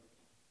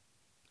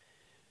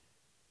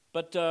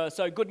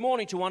So good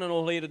morning to one and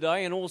all here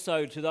today, and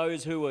also to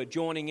those who are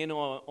joining in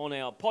on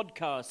our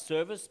podcast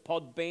service,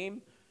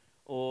 Podbeam,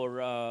 or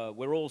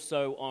we're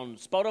also on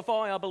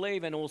Spotify, I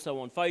believe, and also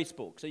on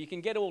Facebook. So you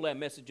can get all our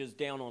messages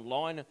down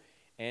online,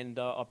 and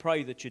I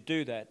pray that you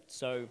do that.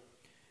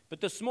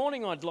 But this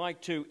morning I'd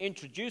like to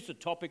introduce a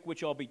topic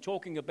which I'll be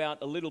talking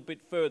about a little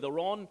bit further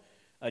on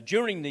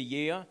during the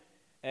year,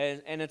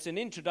 and it's an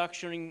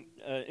introduction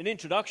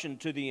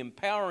to the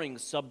empowering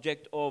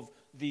subject of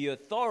the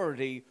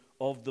authority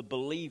of the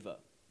believer.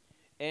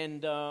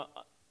 And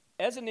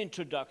as an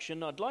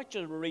introduction, I'd like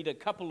to read a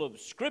couple of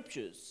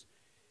scriptures.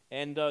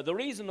 And the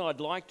reason I'd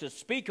like to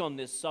speak on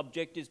this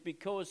subject is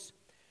because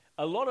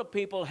a lot of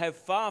people have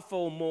far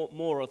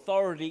more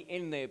authority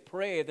in their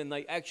prayer than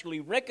they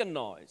actually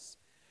recognize.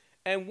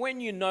 And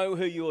when you know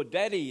who your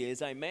daddy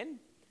is, amen,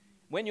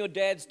 when your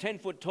dad's 10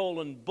 foot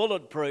tall and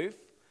bulletproof,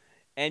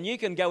 and you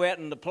can go out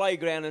in the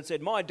playground and say,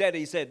 my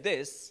daddy said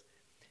this,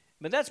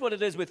 but that's what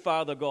it is with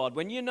Father God.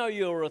 When you know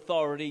your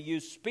authority, you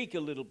speak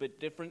a little bit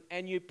different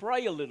and you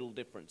pray a little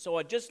different. So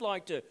I'd just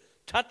like to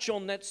touch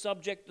on that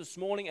subject this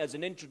morning as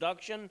an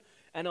introduction,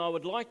 and I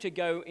would like to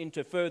go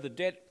into further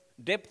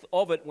depth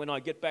of it when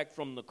I get back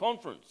from the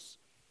conference.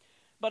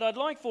 But I'd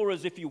like for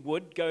us, if you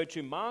would, go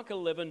to Mark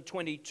 11,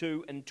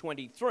 22 and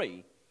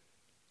 23,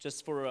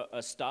 just for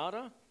a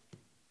starter.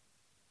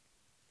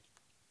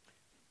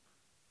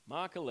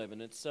 Mark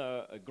 11, it's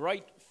a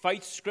great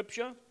faith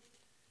scripture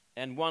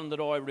and one that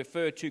I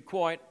refer to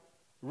quite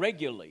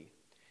regularly.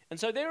 And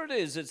so there it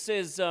is. It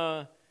says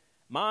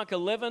Mark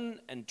 11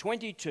 and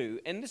 22,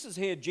 and this is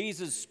here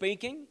Jesus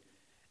speaking,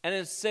 and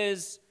it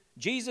says,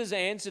 Jesus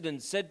answered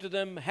and said to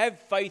them,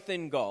 have faith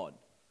in God.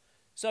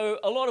 So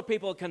a lot of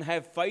people can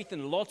have faith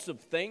in lots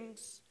of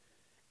things,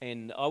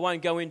 and I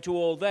won't go into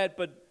all that,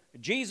 but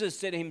Jesus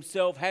said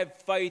himself, have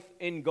faith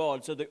in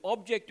God. So the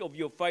object of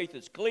your faith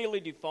is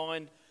clearly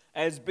defined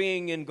as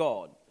being in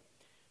God.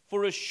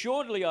 For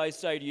assuredly I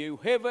say to you,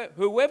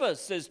 whoever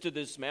says to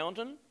this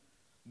mountain,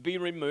 be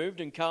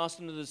removed and cast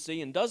into the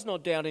sea, and does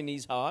not doubt in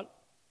his heart,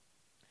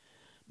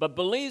 but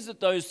believes that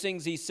those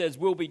things he says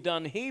will be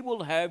done, he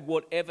will have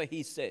whatever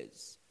he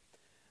says.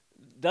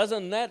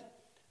 Doesn't that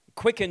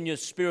quicken your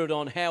spirit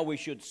on how we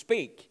should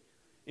speak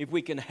if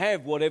we can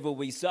have whatever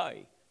we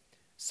say?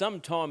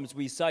 Sometimes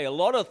we say a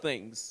lot of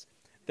things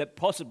that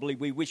possibly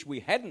we wish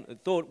we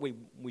hadn't, thought we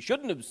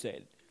shouldn't have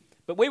said,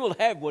 but we will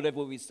have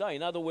whatever we say.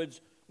 In other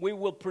words, we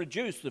will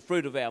produce the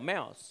fruit of our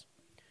mouths.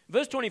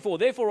 Verse 24,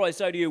 therefore I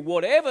say to you,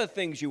 whatever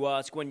things you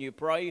ask when you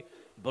pray,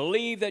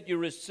 believe that you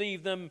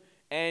receive them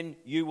and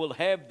you will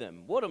have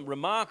them. What a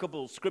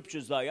remarkable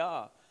scriptures they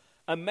are.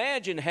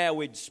 Imagine how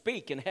we'd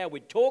speak and how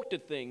we'd talk to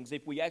things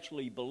if we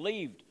actually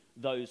believed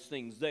those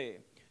things there.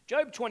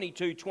 Job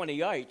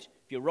 22:28, if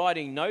you're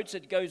writing notes,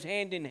 it goes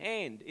hand in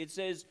hand. It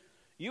says,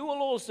 you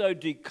will also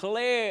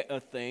declare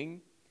a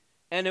thing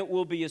and it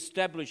will be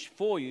established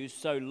for you,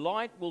 so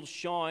light will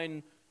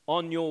shine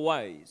on your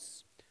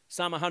ways.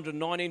 Psalm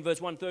 119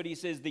 verse 130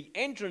 says, the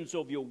entrance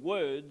of your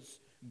words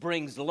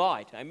brings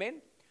light.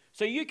 Amen?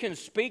 So you can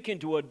speak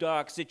into a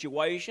dark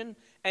situation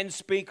and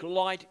speak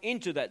light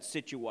into that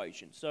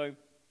situation.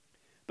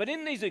 But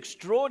in these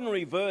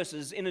extraordinary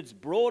verses, in its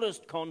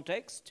broadest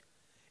context,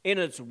 in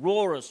its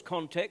rawest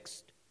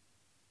context,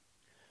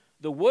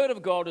 the Word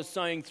of God is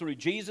saying through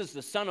Jesus,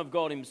 the Son of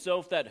God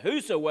himself, that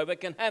whosoever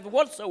can have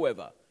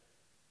whatsoever.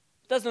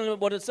 Doesn't know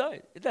what it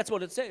says. That's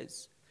what it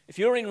says. If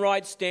you're in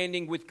right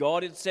standing with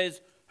God, it says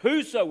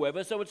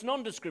whosoever, so it's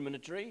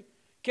non-discriminatory,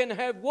 can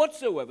have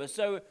whatsoever.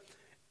 So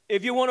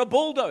if you want a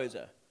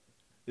bulldozer,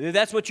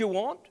 that's what you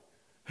want.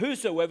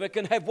 Whosoever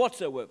can have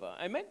whatsoever.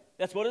 Amen?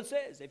 That's what it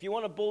says. If you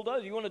want a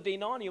bulldozer, you want a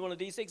D9, you want a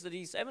D6, a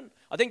D7.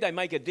 I think they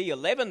make a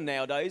D11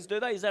 nowadays, do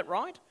they? Is that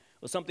right?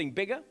 Or something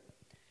bigger?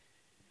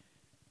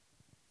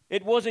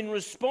 It was in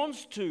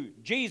response to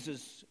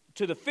Jesus,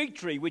 to the fig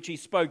tree, which he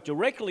spoke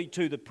directly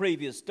to the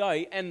previous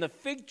day, and the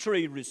fig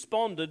tree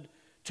responded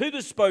to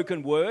the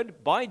spoken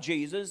word by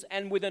Jesus,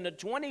 and within a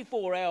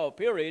 24-hour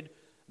period,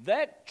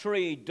 that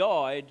tree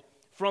died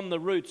from the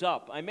roots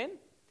up. Amen?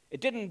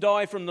 It didn't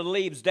die from the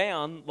leaves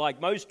down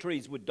like most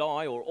trees would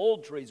die or all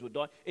trees would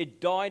die.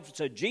 It died,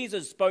 so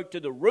Jesus spoke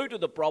to the root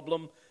of the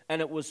problem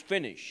and it was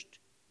finished.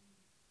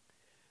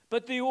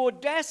 But the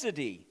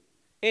audacity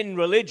in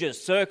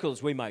religious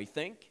circles, we may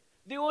think,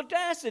 the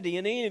audacity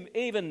and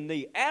even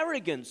the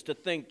arrogance to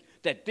think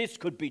that this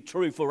could be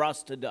true for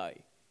us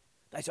today.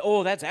 They say,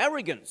 oh, that's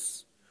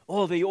arrogance.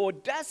 Oh, the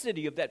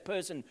audacity of that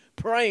person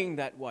praying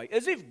that way,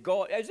 as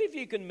if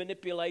you can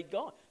manipulate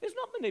God. It's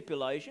not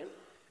manipulation.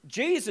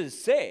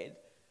 Jesus said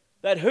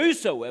that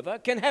whosoever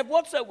can have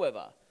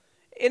whatsoever.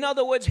 In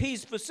other words,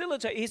 he's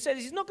facilitated. He said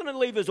he's not going to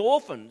leave us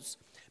orphans,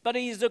 but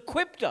he's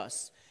equipped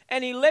us.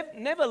 And he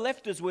never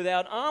left us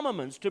without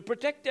armaments to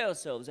protect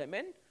ourselves.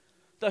 Amen?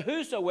 The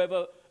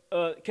whosoever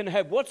can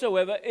have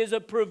whatsoever is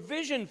a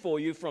provision for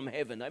you from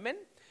heaven. Amen?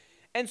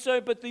 And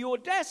so, but the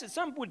audacity,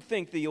 some would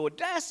think the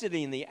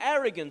audacity and the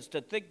arrogance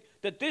to think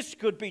that this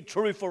could be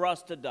true for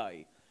us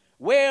today.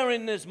 Where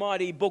in this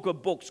mighty book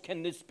of books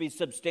can this be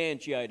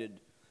substantiated?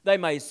 They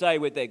may say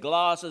with their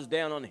glasses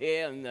down on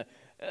here, and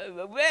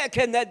where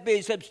can that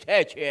be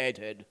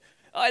substantiated?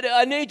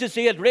 I need to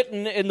see it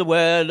written in the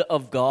Word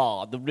of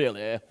God,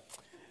 really.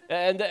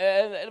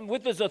 And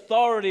with this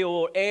authority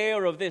or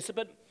air of this.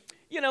 But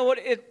you know what?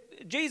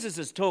 Jesus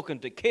is talking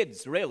to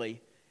kids,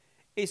 really.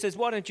 He says,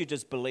 why don't you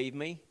just believe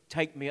me?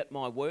 Take me at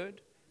my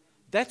word.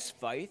 That's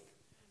faith.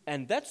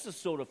 And that's the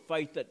sort of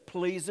faith that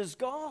pleases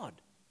God.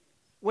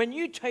 When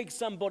you take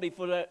somebody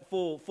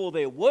for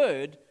their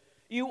word,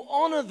 you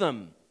honor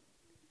them.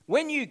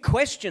 When you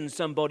question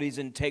somebody's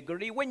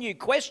integrity, when you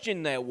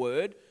question their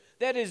word,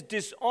 that is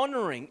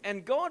dishonoring.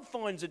 And God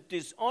finds it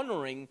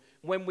dishonoring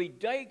when we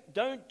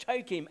don't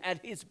take him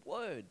at his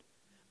word.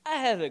 I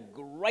had a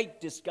great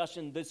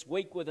discussion this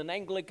week with an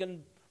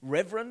Anglican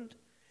reverend,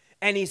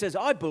 and he says,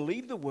 I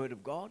believe the word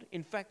of God.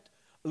 In fact,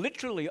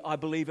 literally, I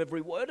believe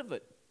every word of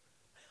it.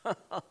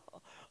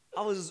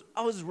 I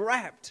was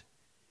rapt.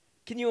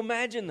 Can you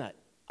imagine that?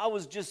 I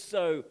was just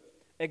so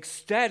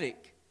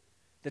ecstatic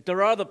that there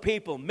are other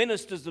people,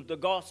 ministers of the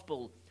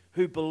gospel,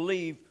 who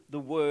believe the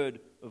word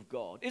of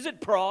God. Is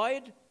it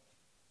pride?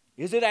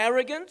 Is it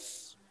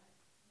arrogance?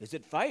 Is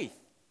it faith?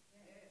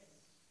 Yes.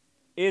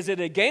 Is it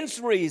against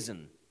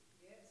reason?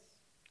 Yes.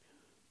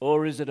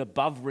 Or is it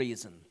above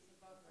reason?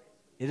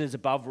 It is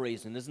above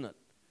reason, isn't it?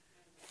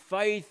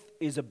 Faith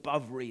is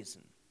above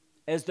reason.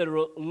 As the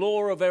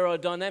law of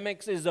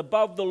aerodynamics is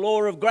above the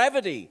law of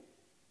gravity.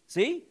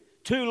 See?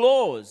 Two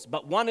laws,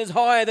 but one is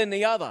higher than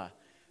the other.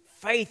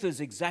 Faith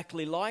is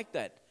exactly like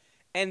that.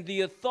 And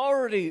the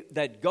authority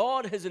that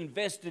God has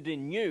invested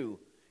in you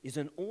is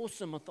an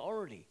awesome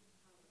authority,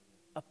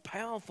 a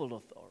powerful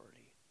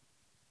authority.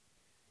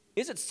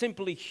 Is it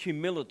simply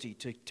humility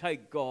to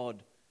take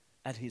God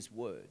at his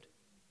word?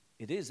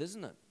 It is,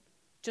 isn't it?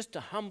 Just to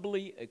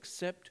humbly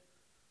accept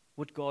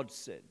what God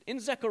said. In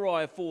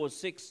Zechariah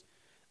 4:6,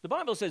 the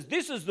Bible says,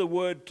 this is the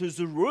word to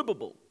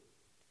Zerubbabel,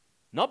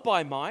 not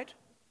by might,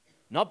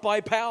 not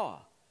by power,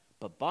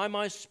 but by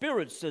my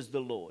spirit, says the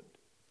Lord.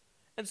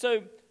 And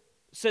so,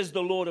 says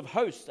the Lord of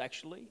hosts,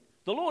 actually.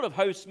 The Lord of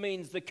hosts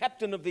means the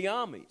captain of the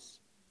armies.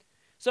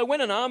 So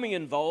when an army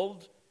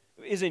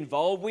is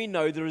involved, we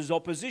know there is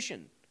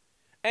opposition.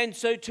 And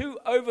so to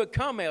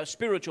overcome our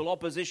spiritual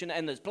opposition,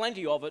 and there's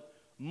plenty of it,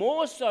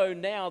 more so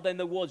now than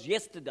there was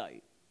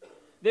yesterday.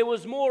 There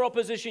was more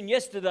opposition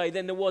yesterday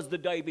than there was the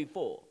day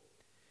before.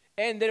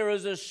 And there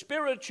is a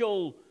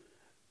spiritual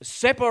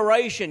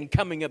separation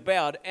coming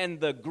about, and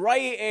the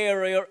grey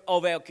area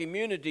of our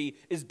community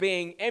is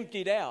being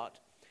emptied out.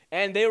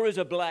 And there is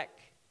a black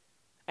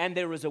and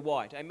there is a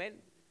white, amen?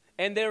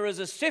 And there is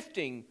a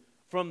sifting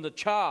from the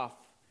chaff,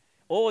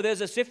 or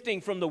there's a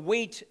sifting from the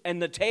wheat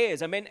and the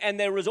tares, amen? And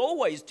there is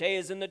always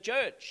tares in the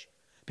church.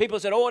 People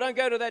said, oh, don't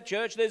go to that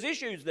church, there's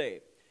issues there.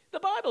 The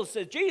Bible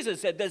says,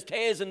 Jesus said there's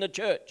tares in the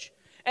church.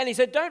 And he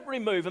said, don't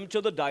remove them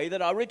till the day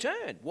that I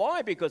return.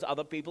 Why? Because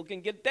other people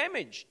can get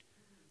damaged.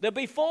 There'll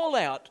be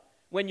fallout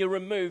when you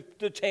remove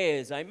the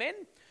tares, amen?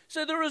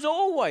 So there is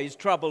always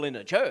trouble in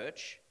a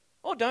church.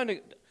 Oh, don't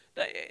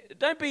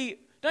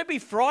be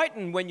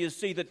frightened when you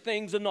see that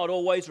things are not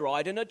always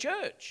right in a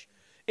church.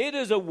 It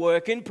is a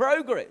work in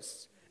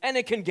progress, and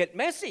it can get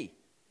messy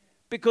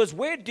because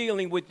we're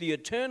dealing with the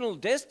eternal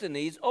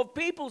destinies of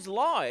people's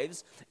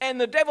lives, and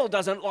the devil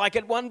doesn't like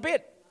it one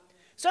bit.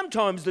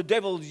 Sometimes the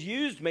devil's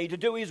used me to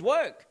do his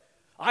work.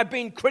 I've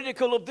been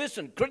critical of this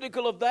and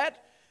critical of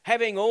that,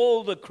 having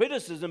all the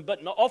criticism but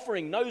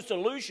offering no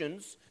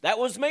solutions. That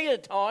was me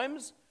at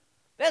times.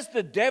 That's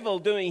the devil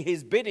doing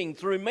his bidding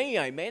through me,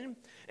 amen?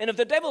 And if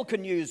the devil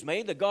can use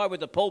me, the guy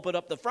with the pulpit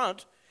up the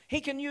front, he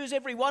can use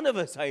every one of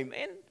us,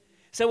 amen?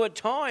 So at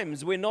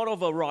times we're not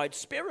of a right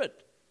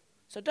spirit.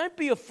 So don't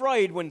be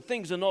afraid when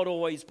things are not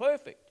always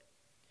perfect.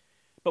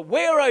 But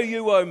where are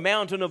you, O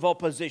mountain of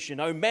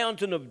opposition, O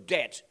mountain of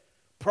debt,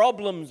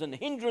 problems and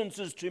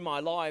hindrances to my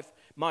life,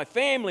 my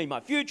family, my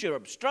future,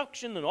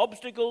 obstruction and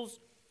obstacles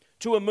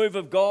to a move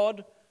of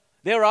God?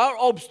 There are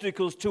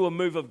obstacles to a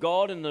move of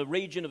God in the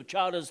region of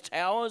Charters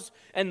Towers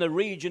and the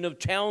region of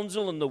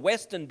Townsville and the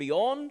west and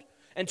beyond,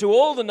 and to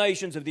all the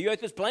nations of the earth.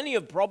 There's plenty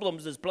of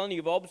problems, there's plenty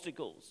of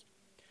obstacles.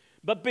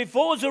 But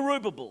before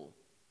Zerubbabel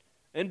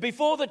and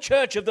before the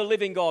church of the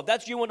living God,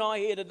 that's you and I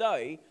here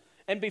today,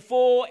 and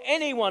before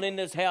anyone in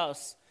this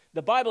house,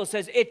 the Bible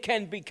says it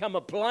can become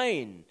a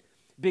plain,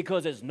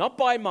 because it's not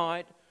by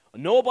might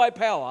nor by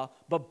power,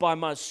 but by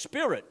my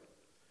spirit.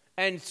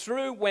 And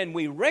through when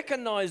we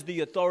recognize the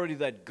authority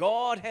that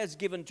God has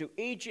given to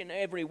each and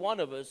every one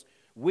of us,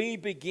 we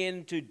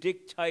begin to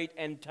dictate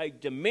and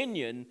take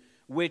dominion,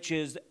 which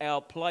is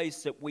our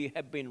place that we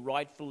have been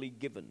rightfully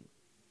given.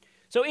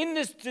 So in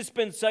this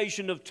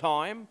dispensation of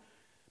time,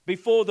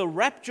 before the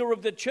rapture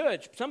of the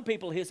church, some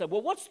people here say,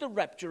 well, what's the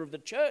rapture of the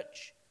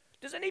church?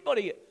 Does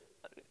anybody,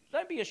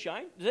 don't be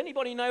ashamed, does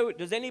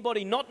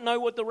anybody not know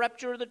what the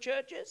rapture of the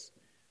church is?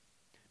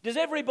 Does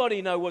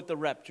everybody know what the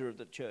rapture of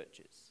the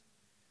church is?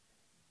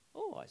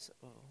 Oh, I said,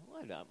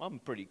 well, I'm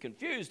pretty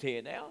confused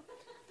here now.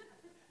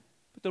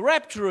 But the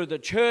rapture of the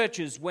church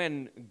is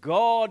when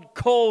God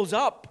calls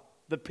up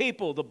the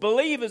people, the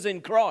believers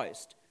in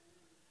Christ,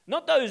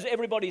 Not those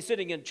everybody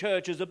sitting in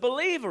church is a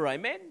believer,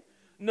 amen?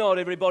 Not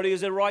everybody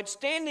is in right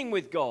standing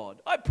with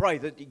God. I pray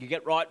that you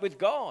get right with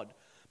God.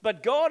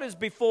 But God is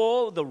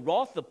before the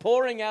wrath, the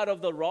pouring out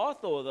of the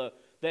wrath, or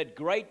that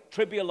great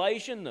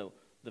tribulation,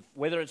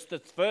 whether it's the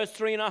first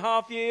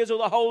 3.5 years or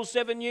the whole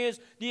 7 years,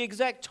 the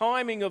exact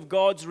timing of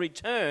God's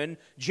return,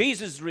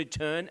 Jesus'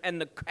 return,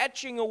 and the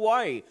catching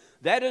away.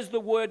 That is the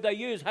word they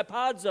use.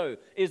 Hapazo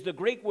is the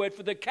Greek word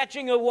for the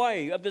catching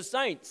away of the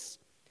saints.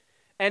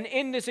 And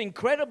in this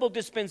incredible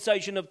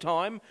dispensation of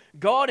time,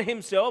 God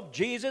himself,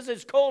 Jesus,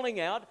 is calling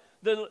out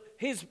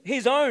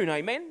his own,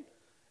 amen?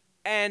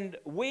 And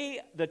we,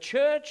 the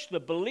church, the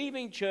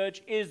believing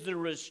church, is the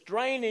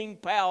restraining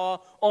power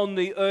on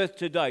the earth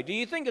today. Do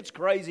you think it's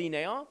crazy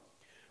now?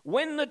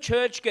 When the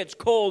church gets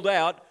called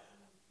out,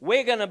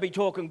 we're going to be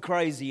talking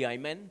crazy,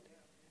 amen?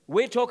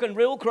 We're talking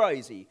real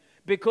crazy.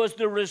 Because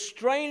the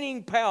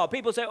restraining power,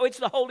 people say, oh, it's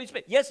the Holy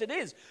Spirit. Yes, it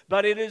is.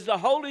 But it is the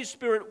Holy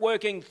Spirit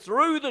working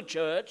through the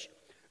church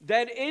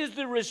that is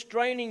the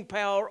restraining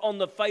power on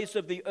the face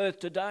of the earth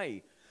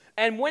today.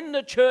 And when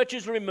the church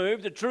is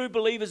removed, the true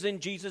believers in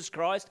Jesus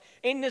Christ,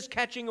 in this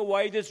catching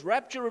away, this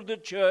rapture of the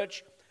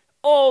church,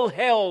 all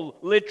hell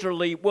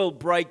literally will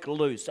break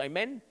loose.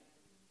 Amen?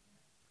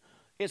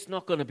 It's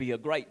not going to be a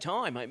great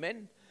time,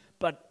 amen?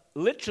 But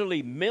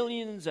literally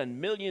millions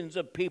and millions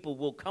of people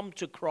will come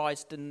to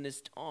Christ in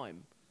this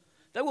time.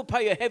 They will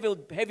pay a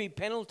heavy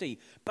penalty,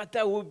 but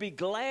they will be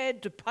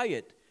glad to pay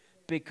it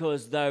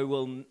because they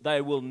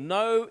will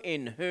know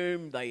in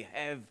whom they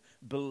have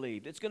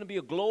believed. It's going to be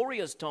a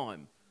glorious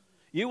time.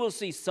 You will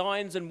see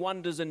signs and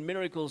wonders and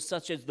miracles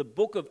such as the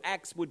book of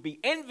Acts would be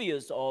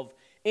envious of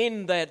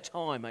in that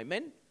time.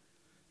 Amen?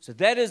 So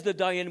that is the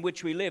day in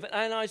which we live.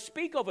 And I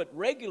speak of it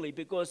regularly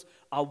because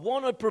I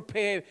want to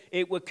prepare.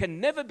 It can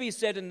never be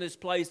said in this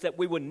place that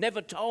we were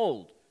never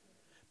told,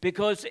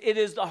 because it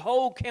is the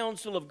whole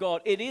counsel of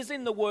God. It is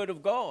in the Word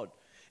of God.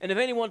 And if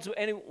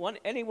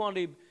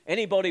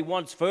anybody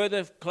wants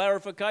further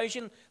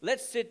clarification,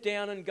 let's sit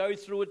down and go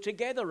through it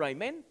together.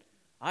 Amen?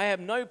 I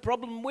have no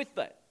problem with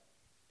that.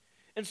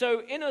 And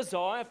so in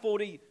Isaiah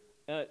 40,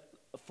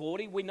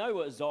 we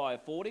know Isaiah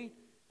 40,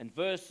 and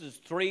verses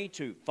 3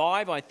 to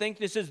 5, I think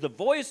this is the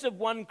voice of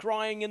one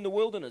crying in the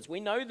wilderness. We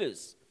know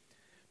this.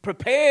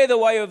 Prepare the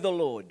way of the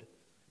Lord.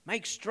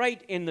 Make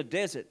straight in the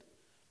desert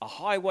a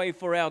highway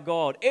for our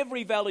God.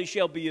 Every valley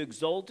shall be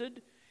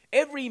exalted,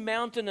 every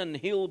mountain and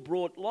hill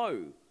brought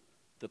low.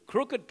 The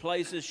crooked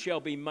places shall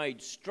be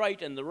made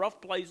straight, and the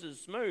rough places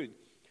smooth.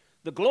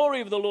 The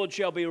glory of the Lord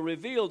shall be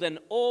revealed, and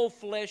all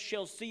flesh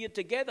shall see it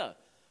together.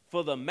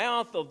 For the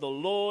mouth of the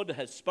Lord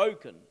has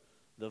spoken.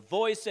 The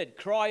voice said,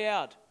 cry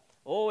out.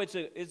 Oh, it's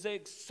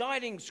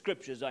exciting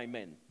scriptures,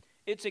 amen.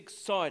 It's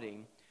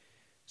exciting.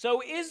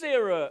 So is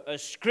there a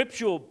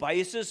scriptural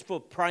basis for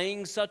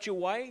praying such a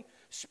way?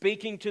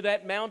 Speaking to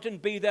that mountain,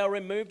 be thou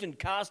removed and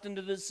cast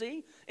into the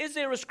sea? Is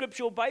there a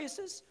scriptural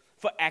basis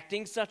for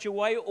acting such a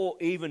way or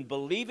even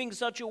believing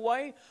such a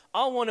way?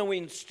 I want to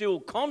instill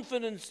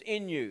confidence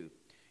in you.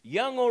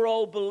 Young or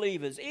old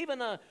believers,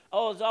 even as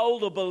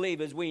older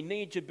believers, we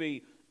need to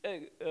be...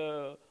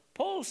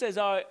 Paul says,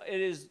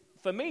 it is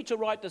for me to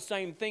write the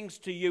same things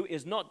to you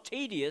is not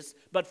tedious,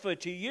 but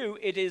to you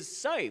it is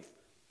safe.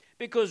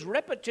 Because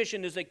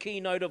repetition is a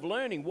keynote of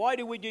learning. Why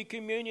do we do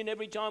communion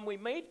every time we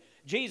meet?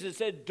 Jesus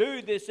said,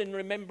 do this in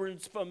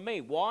remembrance for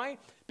me. Why?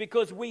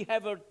 Because we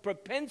have a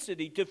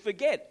propensity to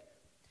forget.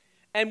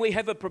 And we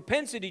have a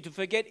propensity to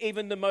forget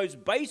even the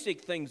most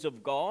basic things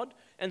of God.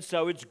 And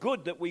so it's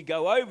good that we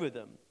go over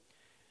them.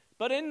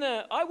 But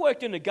I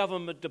worked in a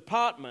government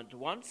department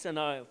once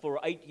for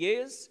 8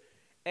 years.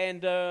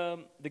 And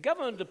the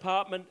government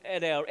department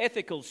at our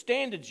ethical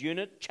standards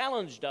unit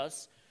challenged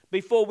us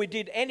before we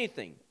did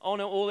anything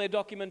on all their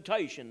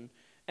documentation.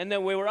 And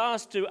then we were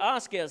asked to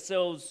ask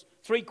ourselves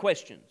 3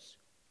 questions.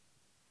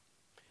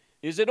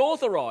 Is it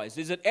authorized?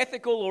 Is it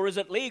ethical, or is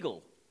it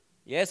legal?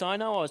 Yes, I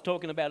know I was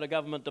talking about a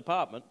government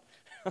department.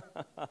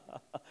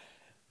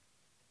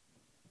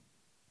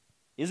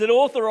 Is it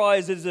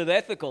authorized? Is it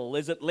ethical?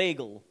 Is it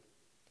legal?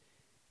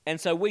 And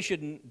so we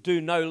should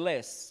do no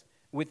less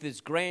with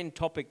this grand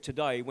topic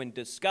today when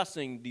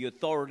discussing the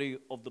authority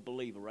of the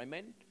believer.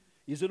 Amen?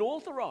 Is it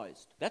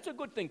authorized? That's a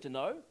good thing to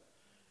know.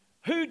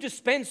 Who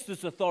dispensed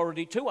this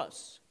authority to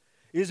us?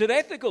 Is it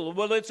ethical?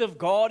 Well, it's of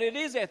God. It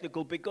is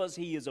ethical because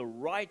he is a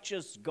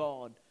righteous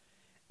God.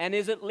 And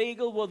is it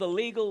legal? Well, the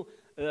legal,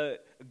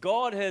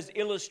 God has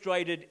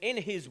illustrated in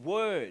his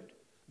word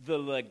the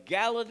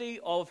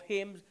legality of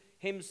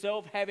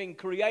himself having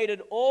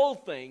created all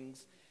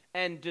things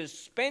and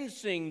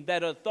dispensing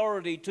that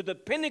authority to the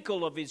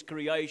pinnacle of his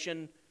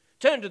creation.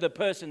 Turn to the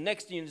person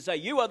next to you and say,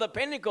 you are the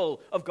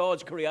pinnacle of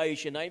God's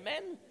creation.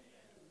 Amen?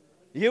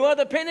 You are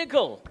the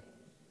pinnacle.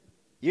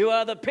 You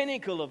are the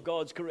pinnacle of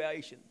God's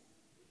creation.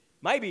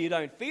 Maybe you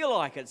don't feel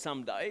like it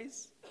some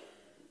days,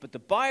 but the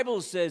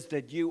Bible says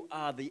that you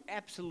are the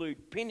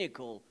absolute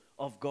pinnacle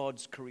of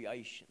God's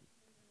creation.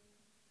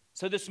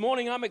 So this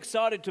morning I'm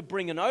excited to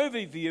bring an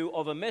overview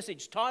of a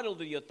message titled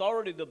The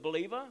Authority of the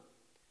Believer.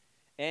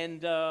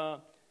 And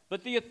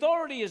But the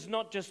authority is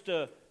not just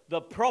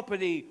the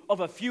property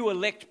of a few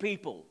elect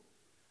people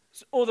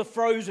or the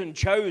frozen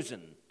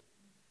chosen.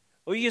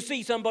 Or you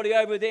see somebody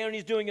over there and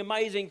he's doing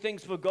amazing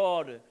things for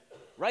God,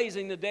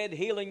 raising the dead,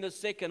 healing the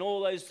sick and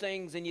all those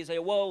things. And you say,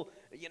 well,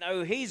 you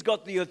know, he's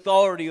got the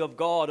authority of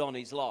God on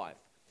his life.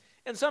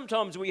 And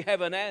sometimes we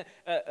have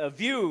a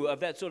view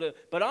of that sort of,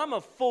 but I'm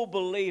a full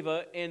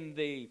believer in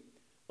the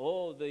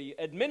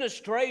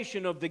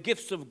administration of the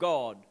gifts of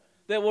God,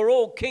 that we're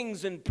all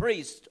kings and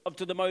priests up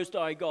to the Most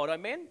High God.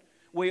 Amen?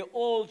 We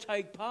all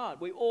take part.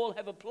 We all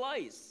have a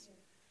place.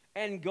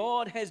 And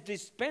God has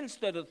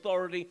dispensed that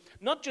authority,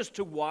 not just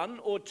to one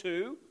or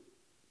two,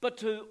 but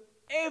to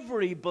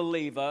every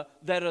believer.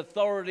 That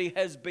authority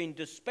has been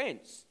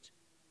dispensed.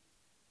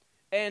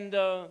 And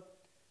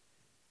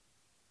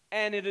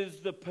it is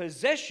the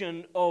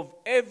possession of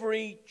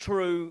every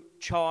true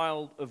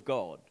child of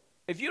God.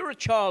 If you're a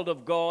child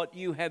of God,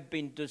 you have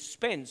been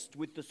dispensed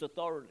with this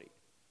authority.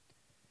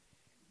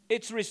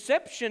 Its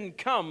reception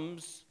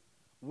comes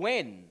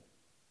when?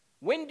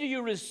 When do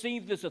you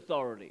receive this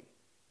authority?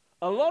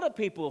 A lot of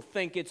people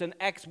think it's an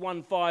Acts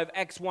 1:5,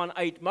 Acts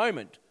 1:8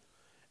 moment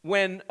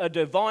when a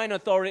divine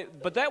authority,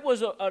 but that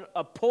was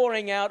a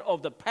pouring out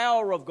of the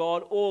power of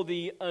God or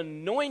the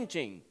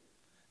anointing.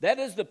 That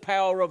is the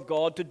power of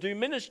God to do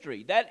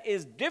ministry. That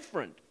is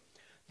different.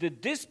 The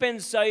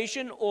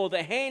dispensation or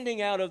the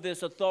handing out of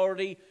this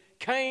authority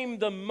came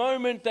the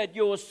moment that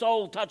your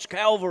soul touched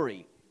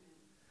Calvary.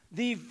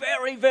 The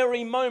very,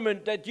 very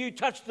moment that you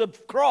touched the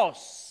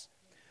cross.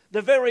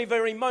 The very,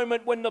 very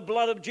moment when the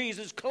blood of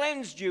Jesus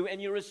cleansed you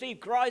and you received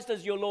Christ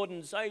as your Lord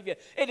and Savior.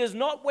 It is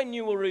not when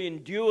you were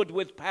endued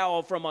with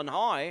power from on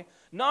high.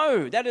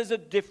 No, that is a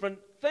different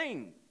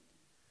thing.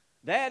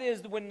 That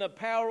is when the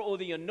power or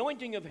the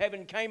anointing of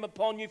heaven came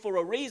upon you for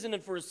a reason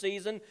and for a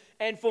season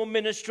and for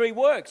ministry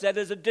works. That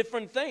is a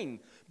different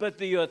thing. But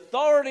the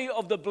authority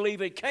of the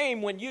believer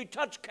came when you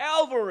touched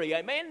Calvary.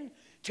 Amen?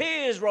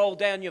 Tears rolled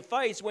down your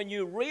face when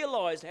you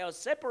realized how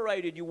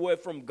separated you were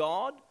from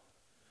God,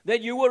 that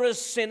you were a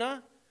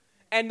sinner,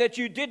 and that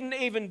you didn't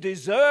even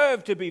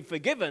deserve to be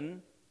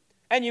forgiven,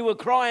 and you were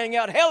crying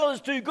out, hell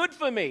is too good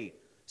for me.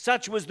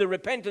 Such was the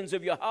repentance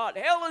of your heart.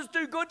 Hell is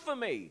too good for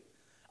me.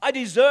 I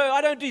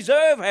don't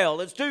deserve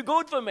hell. It's too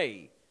good for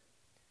me.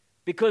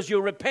 Because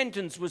your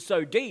repentance was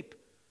so deep.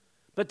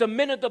 But the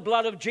minute the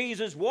blood of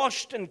Jesus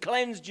washed and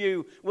cleansed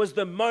you was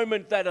the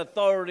moment that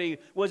authority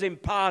was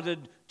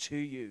imparted to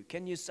you.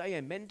 Can you say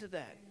amen to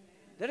that?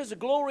 That is a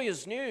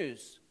glorious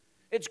news.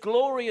 It's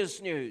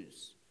glorious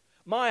news.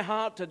 My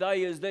heart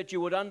today is that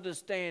you would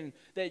understand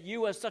that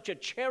you are such a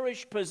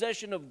cherished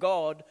possession of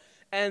God,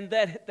 and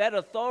that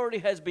authority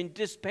has been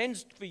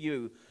dispensed for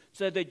you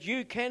so that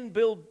you can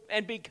build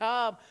and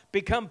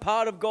become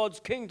part of God's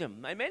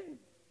kingdom. Amen?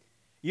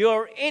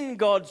 You're in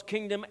God's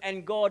kingdom,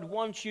 and God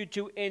wants you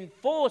to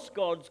enforce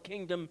God's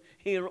kingdom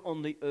here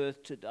on the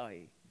earth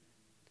today.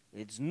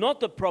 It's not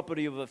the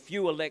property of a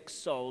few elect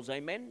souls.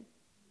 Amen?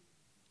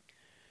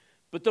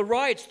 But the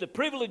rights, the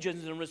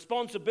privileges and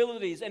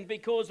responsibilities, and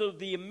because of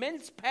the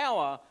immense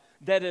power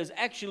that is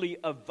actually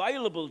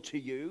available to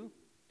you,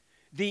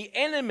 the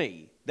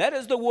enemy, that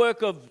is the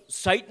work of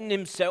Satan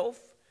himself.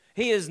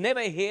 He is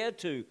never here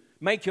to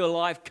make your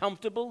life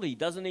comfortable. He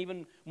doesn't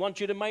even want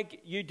you to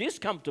make you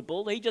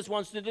discomfortable. He just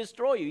wants to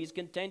destroy you. He's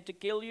content to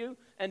kill you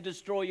and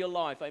destroy your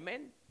life.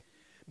 Amen?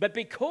 But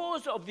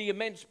because of the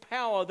immense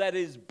power that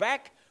is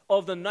back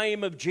of the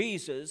name of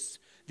Jesus,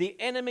 the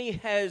enemy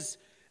has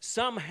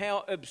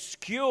somehow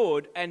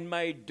obscured and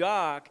made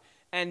dark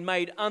and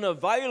made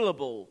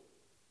unavailable.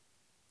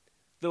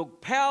 The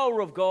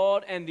power of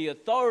God and the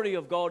authority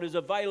of God is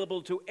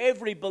available to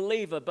every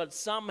believer, but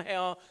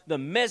somehow the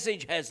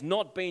message has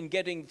not been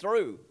getting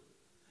through.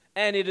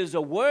 And it is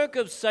a work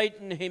of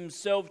Satan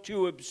himself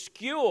to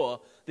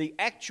obscure the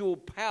actual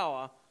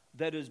power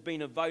that has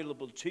been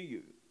available to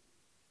you.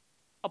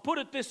 I'll put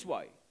it this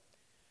way.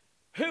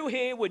 Who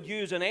here would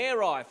use an air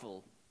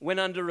rifle when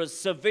under a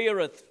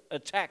severe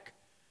attack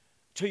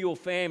to your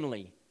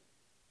family,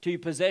 to your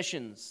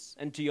possessions,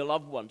 and to your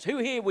loved ones? Who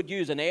here would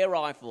use an air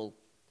rifle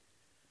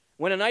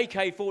when an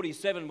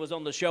AK-47 was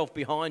on the shelf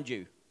behind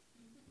you?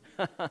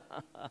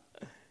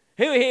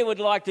 Who here would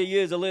like to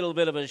use a little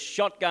bit of a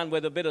shotgun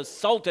with a bit of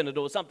salt in it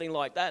or something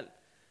like that?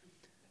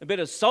 A bit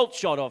of salt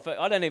shot off it.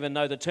 I don't even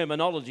know the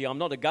terminology. I'm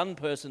not a gun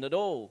person at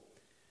all.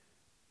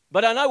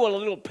 But I know what a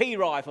little pea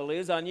rifle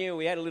is. I knew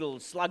we had a little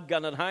slug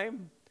gun at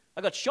home.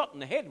 I got shot in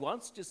the head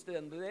once, just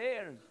down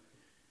there.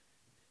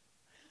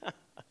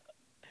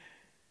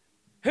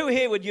 Who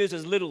here would use a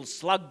little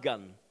slug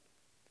gun?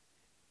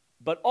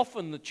 But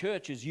often the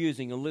church is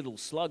using a little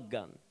slug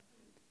gun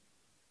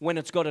when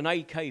it's got an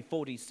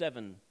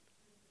AK-47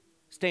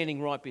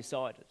 standing right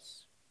beside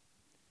us.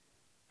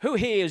 Who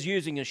here is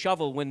using a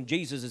shovel when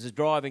Jesus is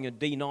driving a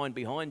D9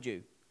 behind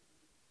you?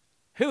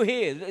 Who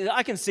here?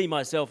 I can see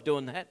myself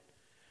doing that.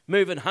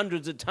 Moving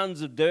hundreds of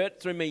tons of dirt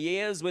through my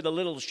ears with a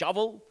little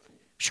shovel.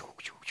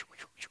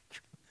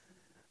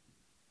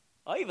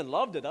 I even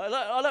loved it.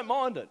 I don't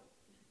mind it.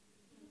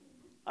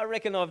 I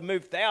reckon I've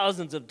moved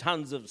thousands of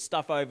tons of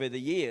stuff over the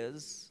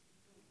years.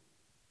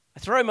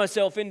 throw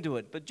myself into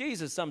it. But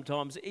Jesus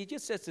sometimes, he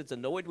just says it's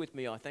annoyed with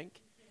me, I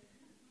think.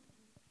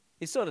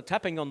 He's sort of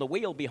tapping on the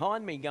wheel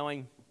behind me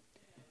going,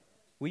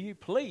 will you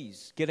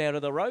please get out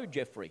of the road,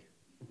 Jeffrey?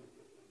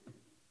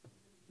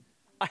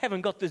 I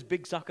haven't got this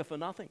big sucker for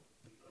nothing.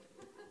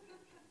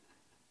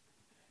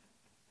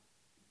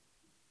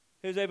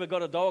 Who's ever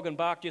got a dog and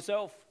barked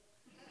yourself?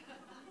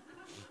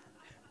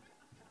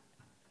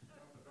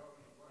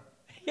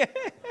 Yeah.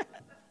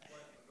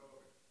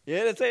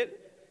 Yeah, that's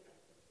it.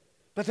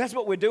 But that's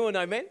what we're doing,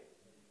 amen?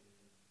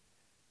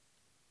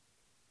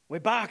 We're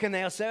barking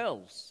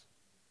ourselves.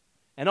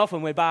 And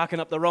often we're barking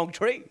up the wrong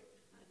tree.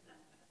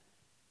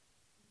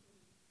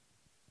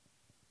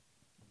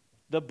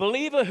 The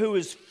believer who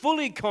is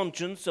fully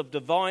conscious of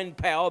divine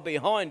power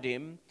behind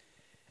him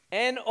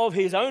and of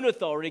his own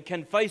authority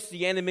can face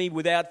the enemy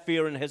without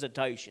fear and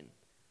hesitation.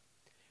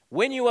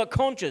 When you are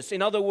conscious,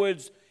 in other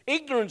words,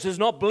 ignorance is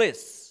not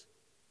bliss.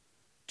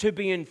 To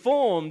be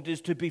informed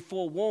is to be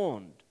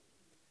forewarned.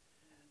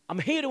 I'm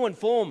here to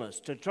inform us,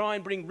 to try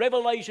and bring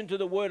revelation to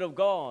the Word of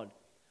God.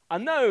 I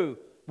know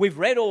we've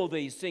read all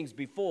these things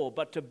before,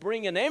 but to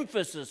bring an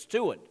emphasis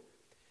to it,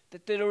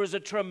 that there is a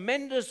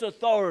tremendous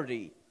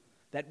authority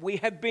that we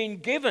have been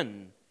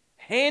given,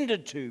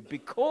 handed to,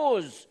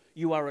 because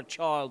you are a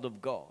child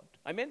of God.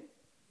 Amen?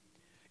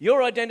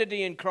 Your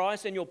identity in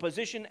Christ and your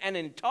position and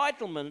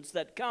entitlements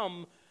that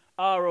come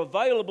are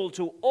available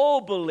to all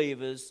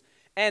believers,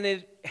 and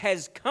it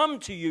has come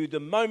to you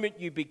the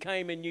moment you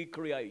became a new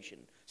creation.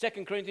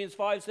 2 Corinthians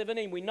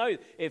 5:17, we know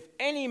if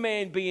any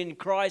man be in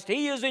Christ,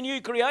 he is a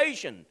new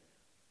creation.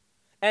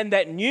 And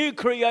that new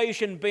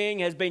creation being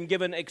has been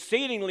given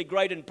exceedingly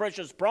great and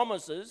precious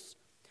promises.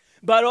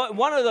 But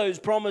one of those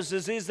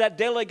promises is that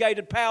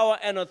delegated power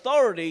and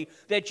authority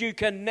that you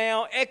can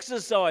now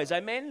exercise.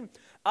 Amen?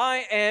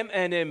 I am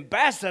an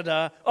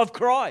ambassador of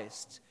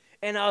Christ.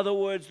 In other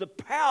words, the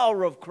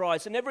power of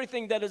Christ and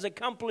everything that is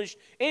accomplished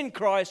in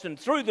Christ and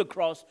through the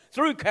cross,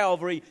 through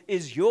Calvary,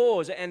 is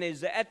yours and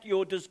is at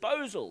your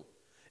disposal.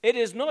 It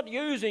is not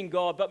using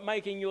God, but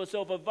making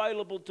yourself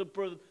available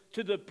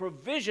to the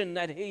provision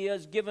that He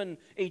has given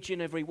each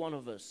and every one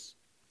of us.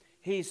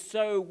 He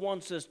so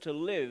wants us to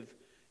live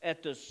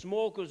at the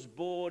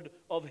smorgasbord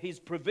of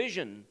His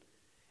provision.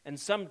 And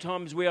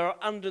sometimes we are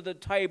under the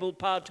table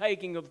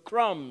partaking of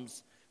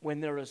crumbs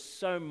when there is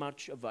so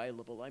much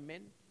available.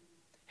 Amen?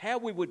 How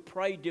we would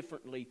pray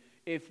differently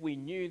if we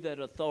knew that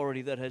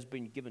authority that has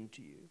been given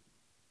to you.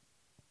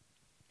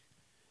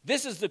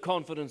 This is the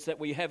confidence that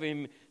we have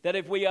in Him, that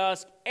if we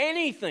ask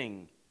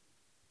anything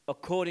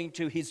according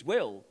to His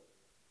will,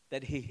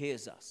 that He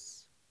hears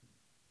us,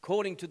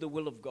 according to the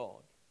will of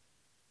God.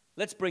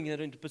 Let's bring that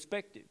into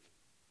perspective.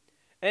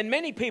 And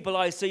many people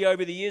I see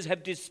over the years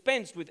have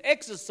dispensed with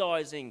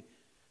exercising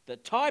the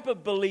type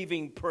of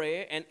believing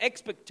prayer and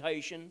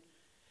expectation,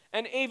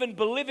 and even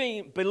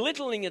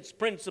belittling its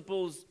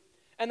principles,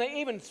 and they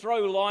even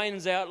throw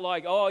lines out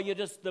like, oh, you're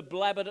just the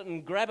blab it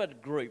and grab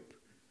it group.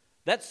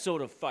 That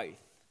sort of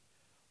faith.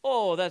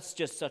 Oh, that's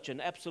just such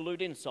an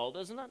absolute insult,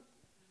 isn't it?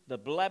 The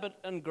blab it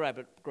and grab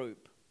it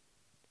group.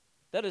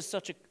 That is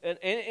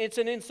it's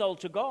an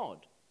insult to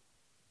God.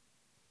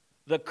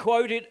 The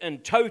quote it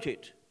and tote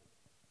it.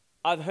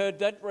 I've heard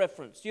that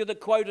reference. You're the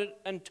quote it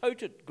and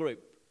tote it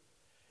group.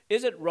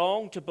 Is it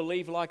wrong to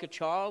believe like a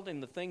child in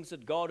the things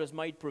that God has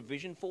made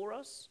provision for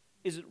us?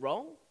 Is it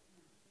wrong?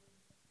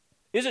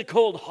 Is it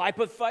called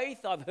hyper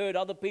faith? I've heard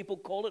other people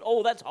call it.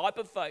 Oh, that's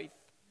hyper faith.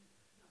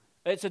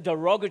 It's a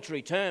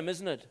derogatory term,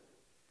 isn't it?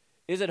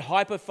 Is it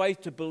hyper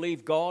faith to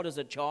believe God as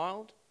a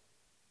child?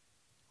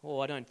 Oh,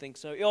 I don't think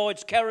so. Oh,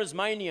 it's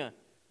charismania,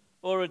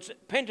 or it's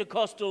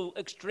Pentecostal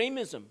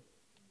extremism.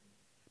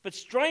 But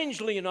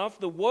strangely enough,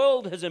 the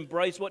world has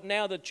embraced what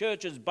now the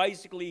church has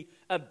basically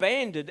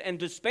abandoned and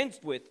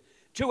dispensed with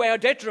to our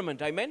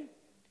detriment. Amen?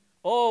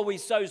 Oh, we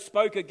so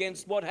spoke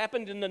against what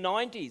happened in the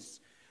 90s.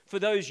 For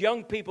those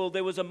young people,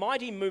 there was a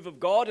mighty move of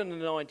God in the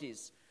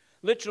 90s.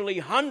 Literally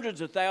hundreds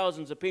of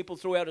thousands of people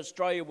throughout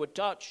Australia were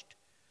touched.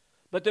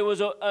 But there was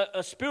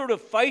a spirit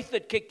of faith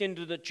that kicked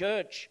into the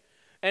church.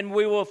 And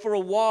we were for a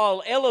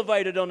while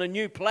elevated on a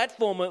new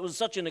platform. It was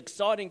such an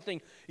exciting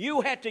thing.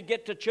 You had to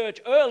get to church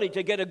early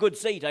to get a good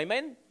seat,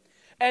 amen?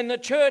 And the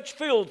church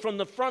filled from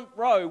the front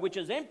row, which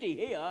is empty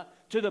here,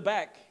 to the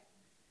back.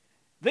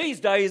 These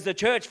days, the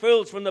church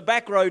fills from the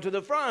back row to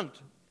the front.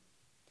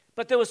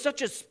 But there was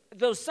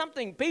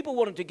something, people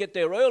wanted to get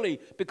there early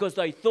because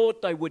they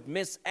thought they would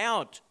miss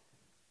out.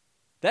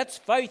 That's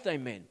faith,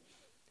 amen?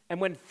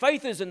 And when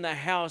faith is in the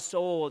house,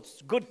 oh,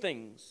 it's good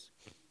things.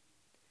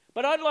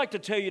 But I'd like to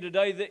tell you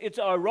today that it's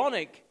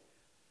ironic,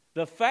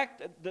 the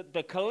fact that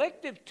the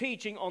collective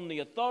teaching on the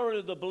authority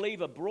of the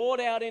believer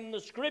brought out in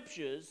the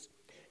Scriptures,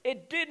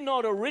 it did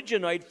not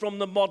originate from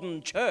the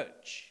modern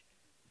church.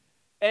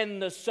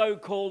 And the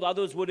so-called,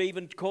 others would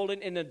even call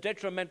it in a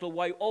detrimental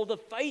way, or the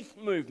faith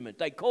movement.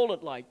 They call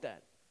it like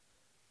that.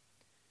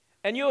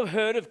 And you have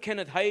heard of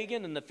Kenneth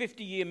Hagin and the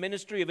 50-year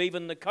ministry of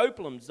even the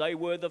Copelands. They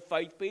were the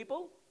faith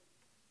people.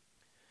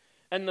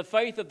 And the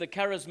faith of the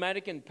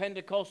charismatic and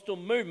Pentecostal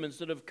movements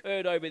that have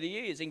occurred over the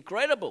years.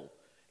 Incredible.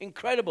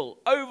 Incredible.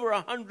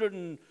 Over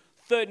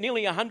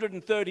nearly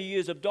 130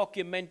 years of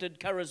documented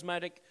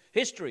charismatic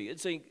history.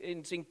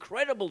 It's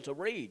incredible to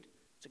read.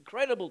 It's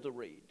incredible to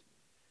read.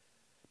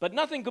 But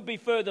nothing could be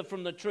further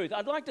from the truth.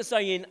 I'd like to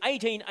say in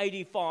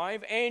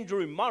 1885,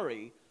 Andrew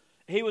Murray,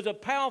 he was a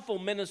powerful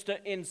minister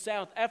in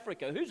South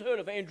Africa. Who's heard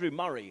of Andrew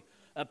Murray?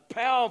 A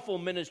powerful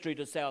ministry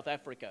to South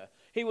Africa.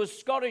 He was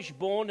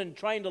Scottish-born and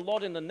trained a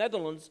lot in the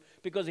Netherlands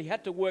because he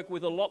had to work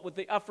a lot with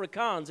the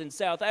Afrikaans in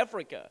South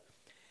Africa.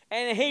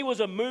 And he was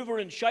a mover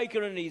and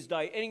shaker in his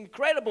day, an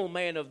incredible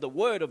man of the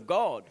Word of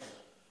God.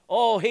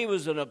 Oh, he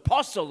was an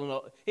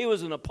apostle. He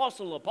was an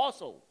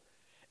apostle.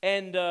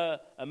 And a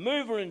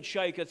mover and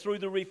shaker through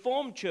the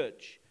Reformed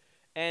Church.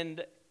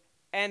 And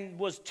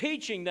was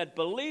teaching that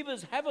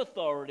believers have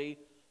authority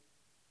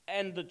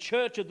and the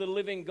church of the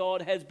living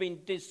God has been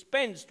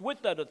dispensed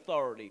with that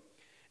authority,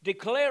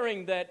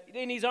 declaring that,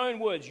 in his own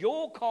words,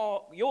 your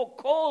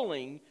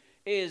calling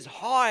is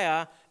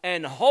higher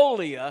and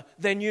holier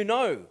than you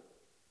know.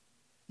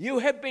 You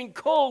have been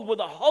called with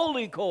a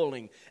holy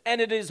calling,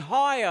 and it is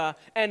higher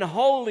and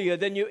holier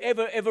than you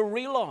ever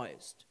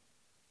realized.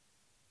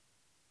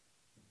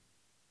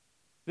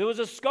 There was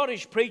a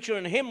Scottish preacher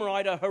and hymn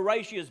writer,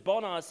 Horatius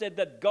Bonar, said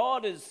that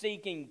God is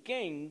seeking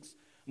kings,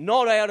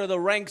 not out of the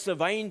ranks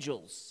of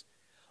angels.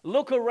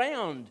 Look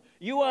around.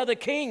 You are the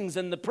kings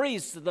and the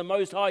priests of the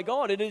Most High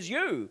God. It is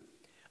you.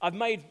 I've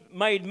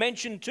made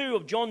mention too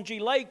of John G.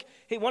 Lake.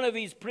 One of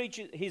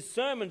his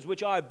sermons,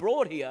 which I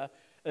brought here,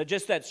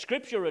 just that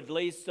scripture at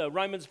least,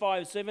 Romans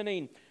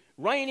 5:17,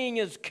 reigning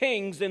as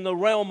kings in the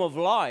realm of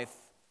life,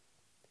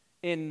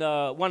 in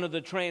one of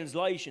the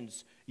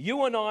translations.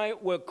 You and I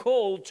were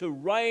called to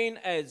reign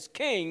as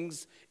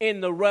kings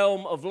in the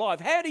realm of life.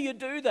 How do you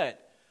do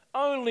that?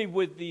 Only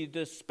with the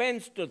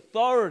dispensed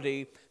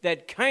authority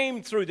that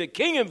came through the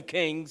King of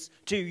Kings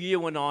to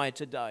you and I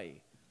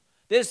today.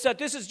 This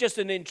is just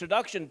an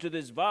introduction to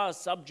this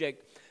vast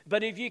subject,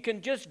 but if you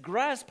can just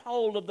grasp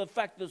hold of the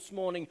fact this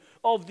morning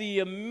of the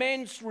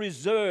immense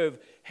reserve,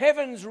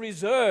 heaven's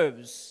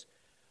reserves,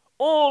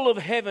 all of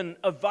heaven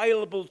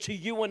available to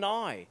you and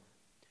I,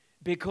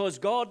 because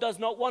God does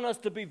not want us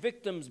to be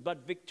victims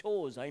but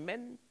victors.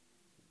 Amen?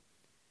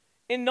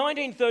 In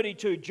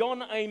 1932,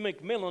 John A.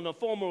 Macmillan, a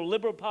former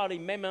Liberal Party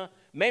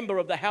member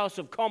of the House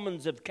of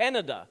Commons of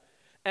Canada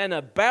and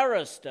a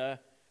barrister,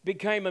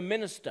 became a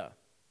minister.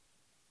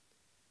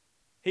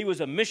 He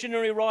was a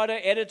missionary writer,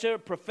 editor,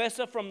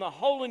 professor from the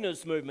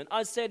Holiness Movement.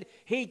 I said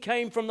he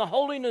came from the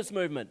Holiness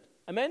Movement.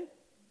 Amen?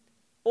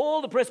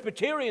 All the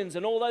Presbyterians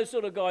and all those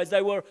sort of guys,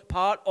 they were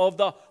part of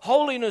the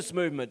Holiness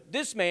Movement.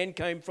 This man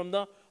came from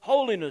the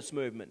Holiness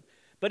Movement.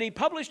 But he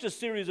published a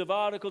series of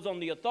articles on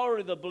the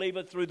authority of the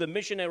believer through the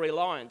Missionary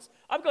Alliance.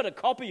 I've got a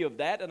copy of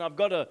that, and I've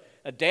got a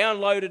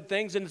downloaded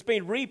things, and it's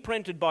been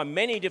reprinted by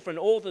many different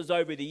authors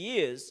over the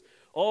years.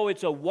 Oh,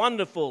 it's a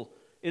wonderful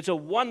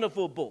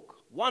book.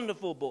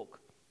 Wonderful book.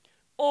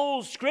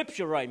 All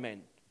scripture,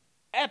 amen.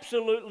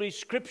 Absolutely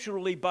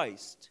scripturally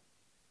based.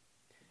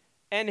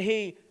 And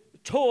he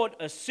taught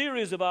a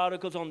series of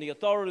articles on the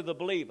authority of the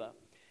believer.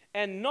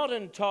 And not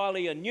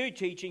entirely a new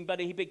teaching, but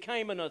he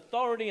became an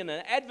authority and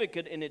an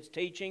advocate in its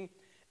teaching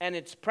and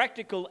its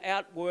practical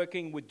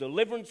outworking with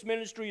deliverance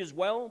ministry as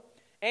well,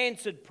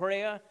 answered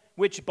prayer,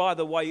 which, by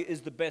the way,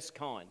 is the best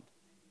kind.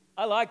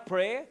 I like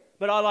prayer,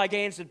 but I like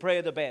answered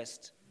prayer the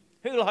best.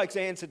 Who likes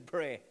answered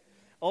prayer?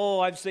 Oh,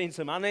 I've seen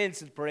some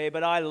unanswered prayer,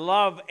 but I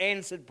love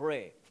answered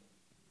prayer.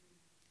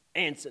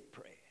 Answered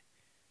prayer.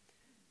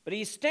 But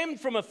he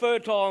stemmed from a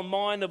fertile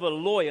mind of a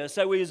lawyer,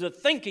 so he was a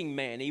thinking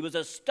man. He was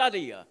a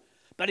studier.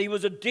 But he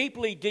was a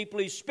deeply,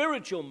 deeply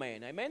spiritual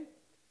man, amen?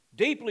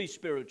 Deeply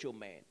spiritual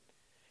man.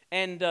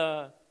 And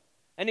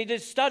he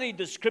just studied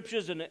the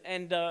scriptures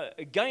and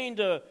gained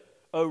a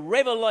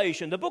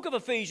revelation. The book of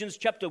Ephesians,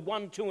 chapter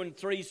 1, 2, and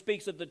 3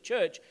 speaks of the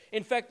church.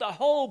 In fact, the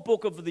whole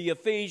book of the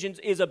Ephesians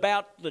is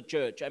about the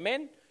church,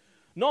 amen?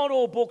 Not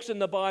all books in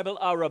the Bible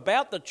are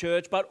about the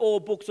church, but all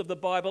books of the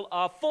Bible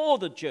are for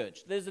the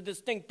church. There's a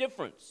distinct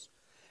difference.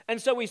 And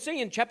so we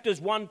see in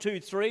chapters 1, 2,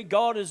 3,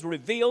 God has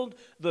revealed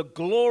the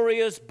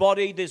glorious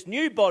body, this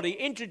new body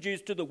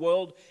introduced to the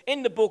world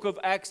in the book of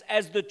Acts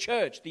as the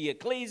church, the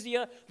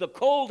ecclesia, the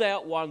called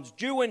out ones,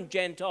 Jew and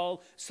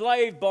Gentile,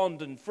 slave,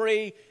 bond and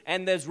free,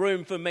 and there's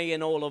room for me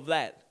in all of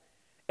that.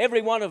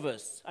 Every one of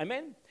us,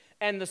 amen?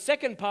 And the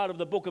second part of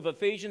the book of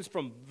Ephesians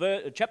from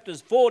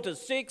chapters 4 to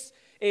 6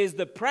 is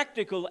the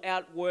practical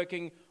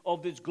outworking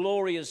of this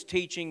glorious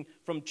teaching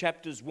from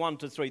chapters 1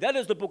 to 3. That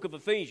is the book of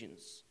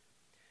Ephesians.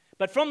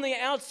 But from the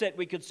outset,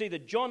 we could see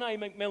that John A.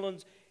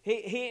 Macmillan's,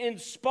 he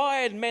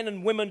inspired men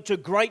and women to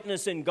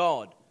greatness in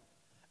God.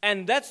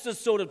 And that's the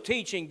sort of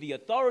teaching, the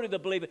authority of the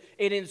believer.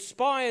 It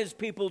inspires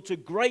people to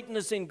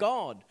greatness in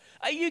God.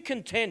 Are you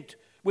content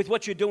with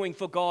what you're doing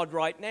for God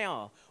right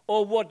now?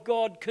 Or what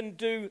God can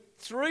do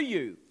through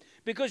you?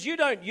 Because you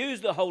don't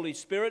use the Holy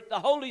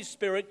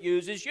Spirit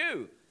uses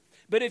you.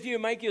 But if you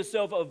make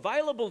yourself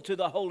available to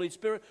the Holy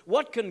Spirit,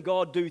 what can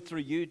God do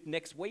through you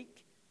next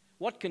week?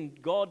 What can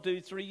God do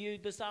through you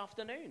this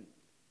afternoon?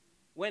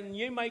 when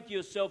you make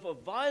yourself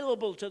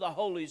available to the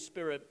Holy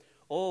Spirit,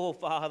 oh,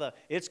 Father,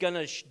 it's going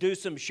to do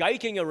some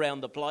shaking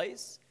around the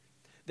place.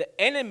 The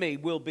enemy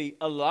will be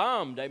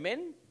alarmed,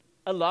 amen?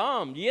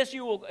 Alarmed. Yes,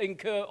 you will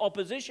incur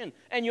opposition,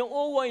 and you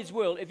always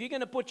will. If you're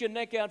going to put your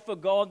neck out for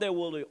God, there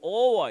will be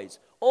always.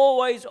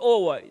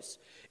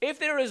 If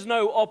there is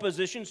no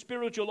opposition,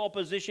 spiritual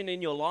opposition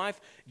in your life,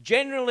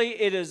 generally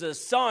it is a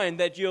sign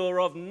that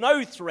you're of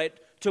no threat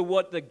to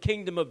what the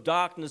kingdom of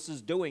darkness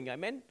is doing,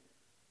 amen?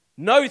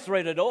 No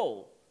threat at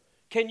all.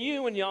 Can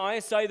you and I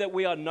say that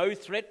we are no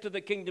threat to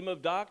the kingdom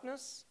of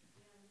darkness?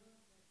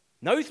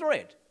 No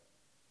threat.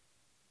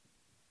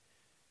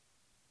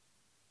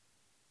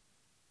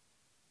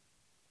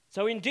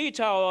 So in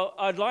detail,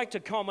 I'd like to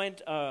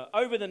comment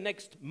over the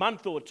next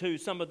month or two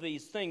some of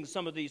these things,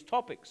 some of these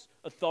topics: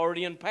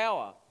 authority and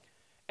power,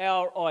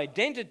 our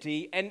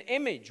identity and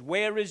image.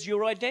 Where is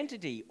your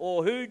identity?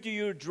 Or who do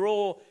you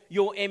draw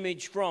your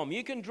image from?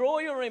 You can draw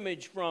your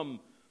image from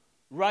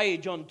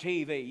Rage on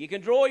TV. You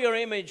can draw your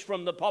image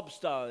from the pop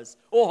stars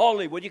or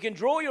Hollywood. You can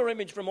draw your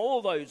image from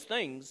all those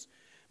things.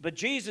 But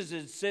Jesus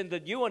has said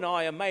that you and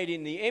I are made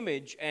in the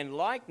image and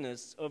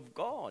likeness of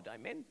God.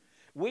 Amen.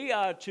 We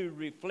are to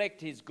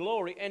reflect his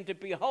glory and to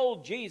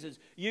behold Jesus.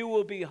 You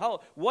will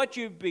behold. What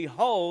you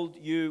behold,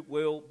 you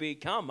will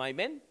become.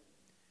 Amen.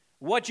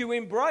 What you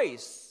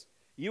embrace.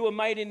 You are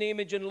made in the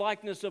image and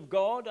likeness of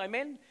God.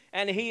 Amen.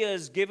 And he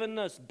has given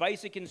us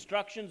basic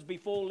instructions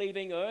before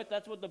leaving earth.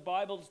 That's what the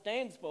Bible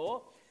stands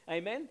for.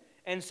 Amen.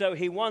 And so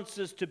he wants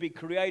us to be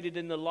created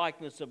in the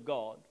likeness of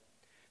God.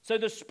 So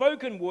the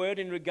spoken word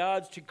in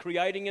regards to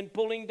creating and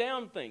pulling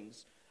down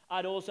things.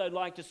 I'd also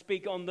like to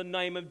speak on the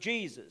name of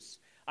Jesus.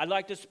 I'd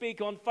like to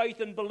speak on faith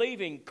and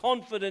believing,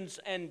 confidence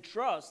and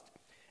trust,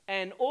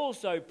 and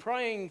also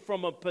praying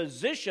from a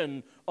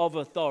position of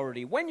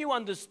authority. When you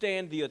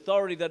understand the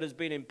authority that has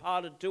been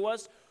imparted to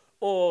us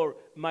or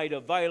made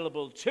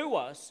available to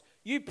us,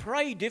 you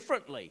pray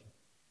differently.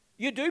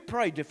 You do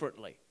pray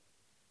differently.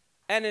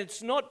 And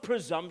it's not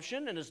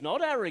presumption and it's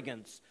not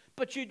arrogance,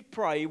 but you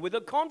pray with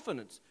a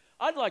confidence.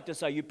 I'd like to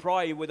say you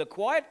pray with a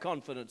quiet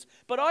confidence,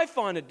 but I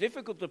find it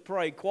difficult to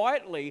pray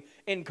quietly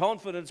in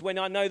confidence when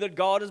I know that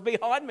God is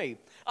behind me.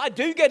 I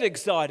do get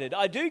excited.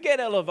 I do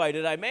get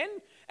elevated, amen?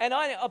 And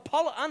I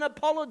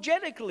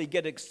unapologetically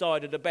get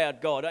excited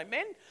about God,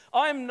 amen?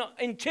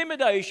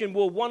 Intimidation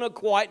will want to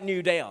quieten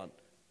you down.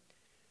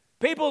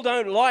 People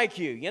don't like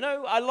you. You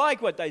know, I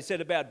like what they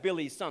said about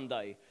Billy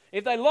Sunday.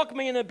 If they lock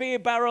me in a beer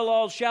barrel,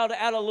 I'll shout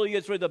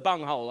hallelujah through the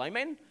bunghole,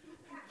 amen?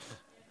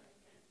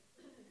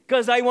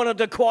 Because they wanted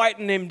to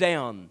quieten him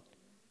down.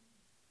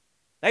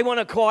 They want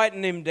to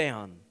quieten him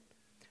down.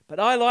 But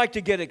I like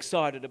to get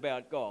excited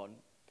about God.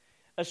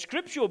 A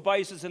scriptural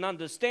basis and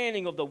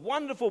understanding of the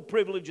wonderful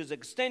privileges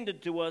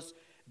extended to us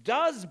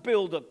does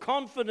build a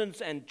confidence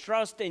and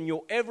trust in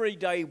your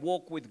everyday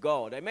walk with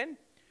God. Amen?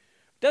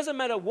 Doesn't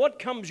matter what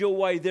comes your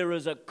way, there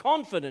is a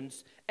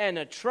confidence and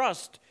a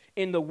trust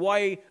in the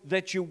way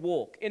that you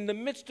walk. In the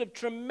midst of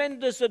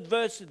tremendous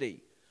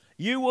adversity,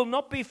 you will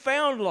not be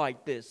found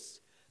like this.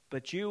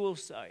 But you will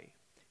say,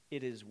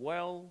 it is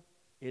well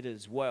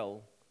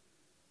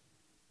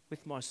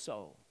with my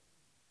soul.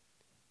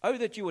 Oh,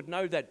 that you would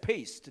know that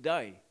peace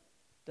today.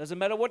 Doesn't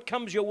matter what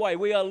comes your way.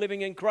 We are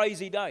living in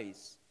crazy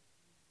days.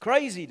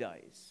 Crazy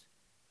days.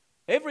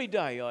 Every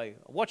day I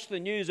watch the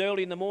news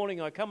early in the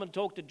morning. I come and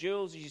talk to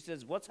Jules. She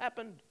says, what's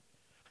happened?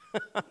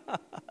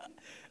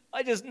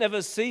 I just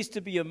never cease to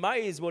be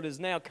amazed what is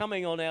now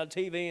coming on our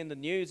TV and the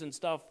news and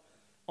stuff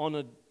on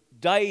a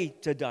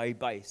day-to-day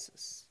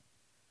basis.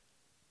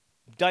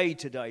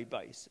 Day-to-day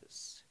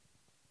basis.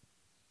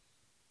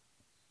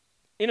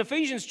 In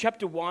Ephesians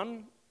chapter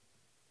 1,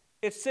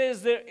 it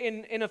says that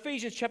in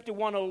Ephesians chapter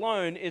 1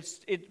 alone,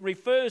 it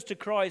refers to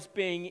Christ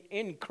being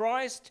in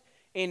Christ,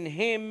 in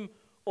him,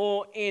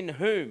 or in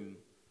whom.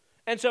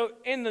 And so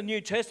in the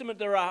New Testament,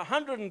 there are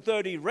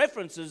 130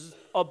 references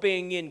of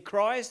being in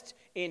Christ,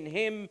 in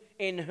him,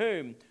 in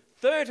whom.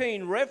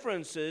 13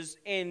 references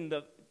in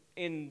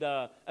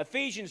the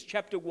Ephesians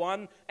chapter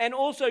 1, and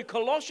also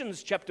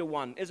Colossians chapter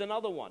 1 is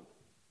another one.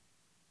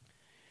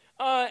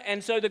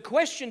 And so the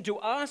question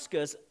to ask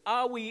us,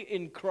 are we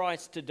in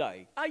Christ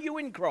today? Are you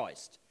in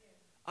Christ?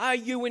 Are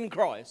you in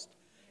Christ?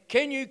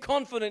 Can you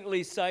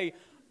confidently say,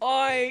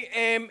 I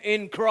am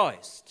in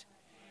Christ?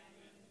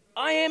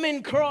 I am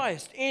in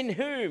Christ. In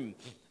whom?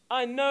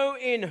 I know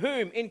in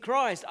whom. In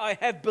Christ I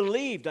have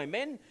believed.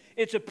 Amen?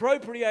 It's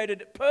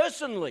appropriated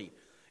personally.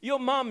 Your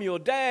mum, your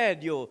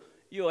dad,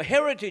 your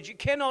heritage, you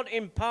cannot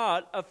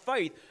impart a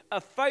faith.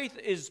 A faith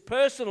is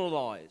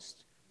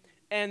personalized.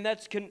 And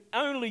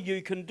only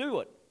you can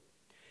do it.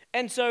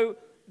 And so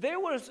there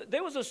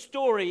was a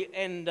story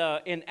in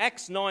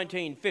Acts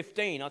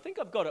 19:15. I think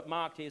I've got it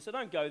marked here, so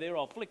don't go there.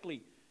 I'll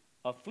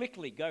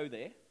flickly go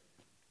there.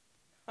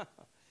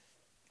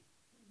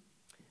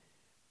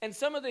 And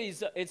some of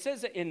these, it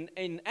says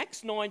in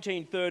Acts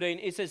 19:13,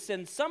 it says,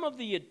 and some of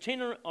the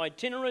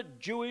itinerant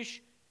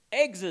Jewish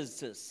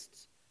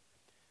exorcists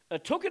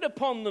took it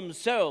upon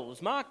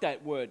themselves, mark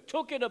that word,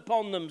 took it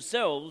upon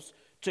themselves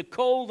to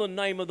call the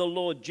name of the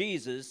Lord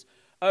Jesus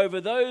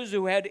over those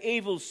who had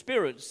evil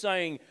spirits,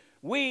 saying,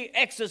 we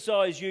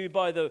exorcise you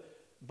by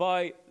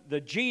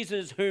the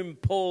Jesus whom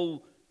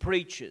Paul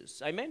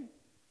preaches. Amen?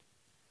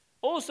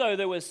 Also,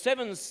 there were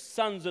 7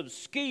 sons of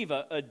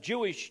Sceva, a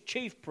Jewish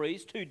chief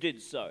priest, who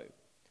did so.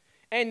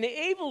 And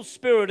the evil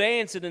spirit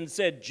answered and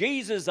said,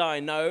 Jesus I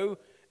know,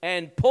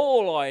 and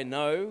Paul I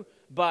know,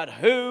 but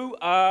who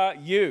are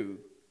you?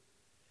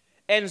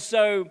 And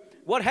so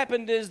what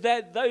happened is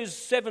that those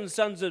 7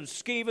 sons of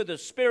Sceva, the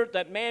spirit,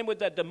 that man with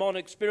that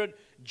demonic spirit,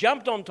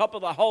 jumped on top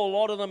of the whole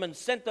lot of them and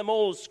sent them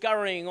all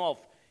scurrying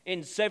off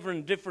in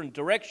 7 different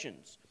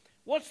directions.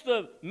 What's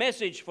the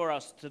message for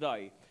us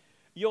today?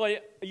 It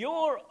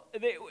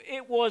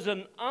was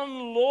an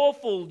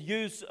unlawful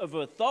use of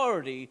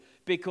authority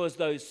because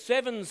those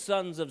 7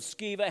 sons of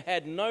Sceva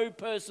had no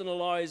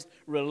personalized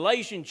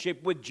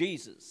relationship with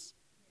Jesus.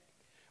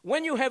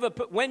 When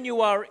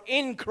you are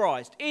in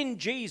Christ, in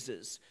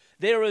Jesus,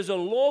 there is a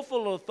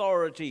lawful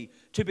authority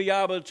to be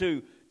able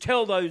to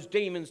tell those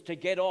demons to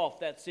get off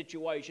that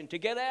situation, to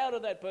get out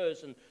of that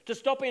person, to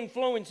stop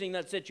influencing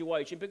that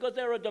situation, because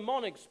there are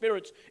demonic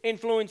spirits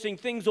influencing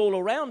things all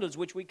around us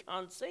which we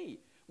can't see.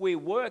 We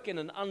work in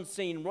an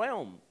unseen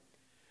realm.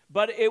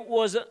 But it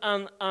was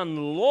an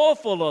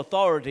unlawful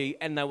authority,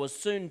 and they were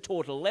soon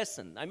taught a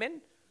lesson.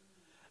 Amen?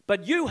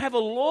 But you have a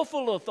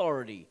lawful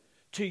authority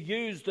to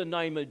use the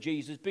name of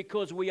Jesus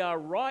because we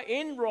are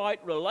in right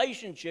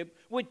relationship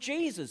with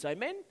Jesus.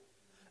 Amen?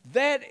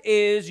 That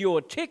is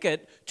your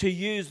ticket to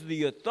use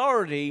the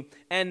authority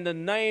and the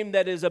name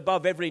that is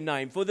above every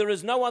name. For there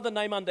is no other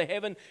name under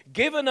heaven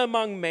given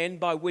among men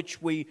by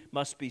which we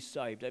must be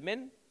saved.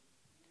 Amen?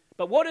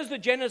 But what is the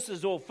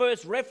genesis or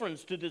first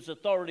reference to this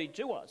authority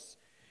to us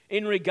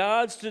in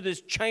regards to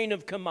this chain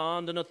of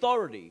command and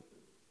authority?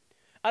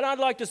 And I'd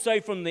like to say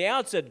from the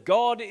outset,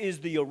 God is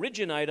the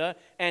originator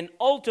and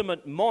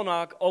ultimate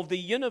monarch of the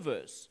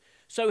universe.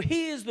 So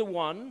he is the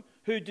one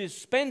who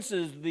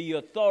dispenses the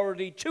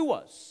authority to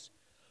us.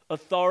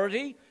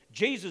 Authority,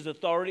 Jesus'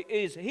 authority,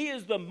 he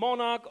is the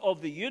monarch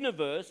of the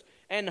universe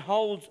and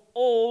holds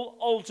all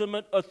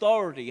ultimate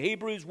authority.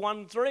 Hebrews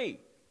 1:3.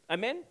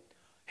 Amen?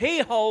 He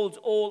holds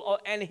all,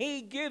 and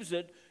he gives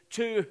it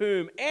to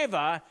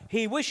whomever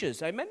he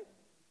wishes. Amen?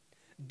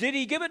 Did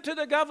he give it to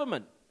the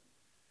government?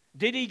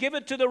 Did he give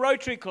it to the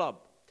Rotary Club?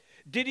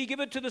 Did he give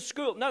it to the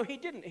school? No, he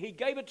didn't. He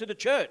gave it to the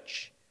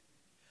church.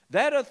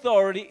 That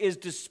authority is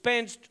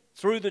dispensed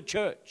through the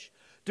church.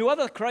 Do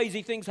other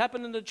crazy things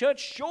happen in the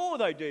church? Sure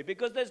they do,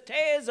 because there's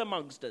tares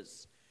amongst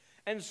us.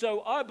 And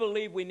so I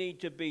believe we need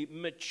to be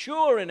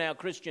mature in our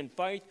Christian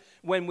faith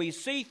when we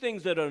see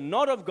things that are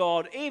not of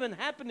God, even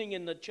happening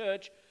in the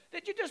church,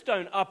 that you just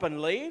don't up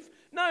and leave.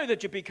 No,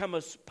 that you become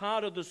a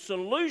part of the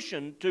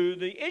solution to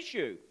the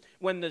issue.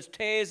 When there's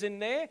tares in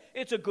there,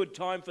 it's a good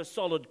time for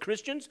solid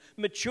Christians,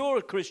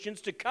 mature Christians,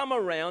 to come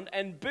around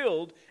and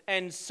build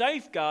and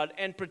safeguard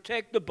and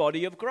protect the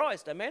body of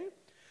Christ. Amen?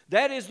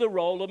 That is the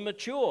role of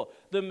mature.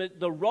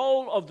 The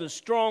role of the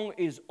strong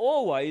is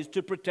always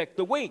to protect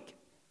the weak.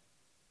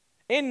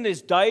 In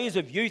these days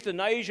of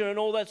euthanasia and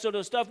all that sort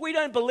of stuff, we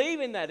don't believe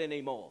in that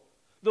anymore.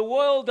 The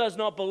world does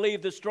not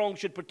believe the strong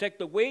should protect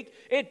the weak.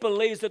 It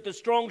believes that the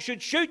strong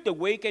should shoot the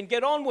weak and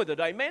get on with it.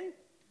 Amen?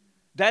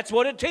 That's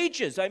what it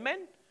teaches.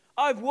 Amen?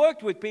 I've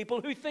worked with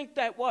people who think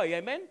that way.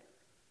 Amen?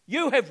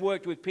 You have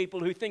worked with people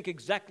who think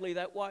exactly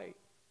that way.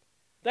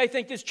 They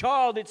think this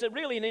child, it's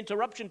really an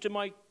interruption to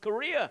my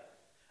career.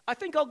 I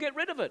think I'll get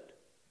rid of it.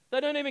 They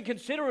don't even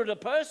consider it a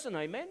person.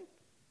 Amen?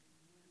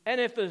 And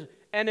if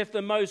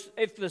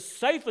the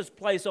safest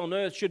place on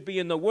earth should be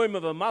in the womb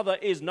of a mother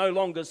is no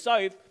longer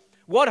safe,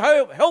 what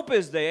help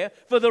is there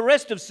for the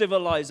rest of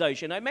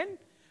civilization? Amen?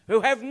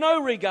 Who have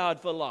no regard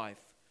for life.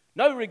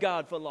 No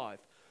regard for life.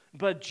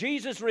 But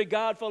Jesus'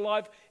 regard for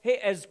life,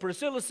 as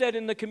Priscilla said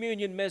in the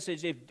communion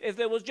message, if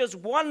there was just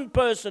one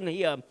person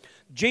here,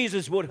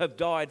 Jesus would have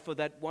died for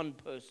that one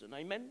person.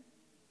 Amen?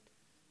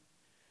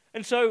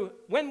 And so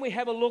when we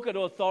have a look at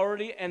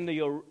authority and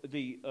the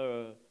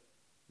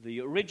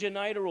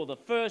originator or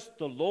the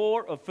law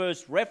of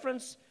first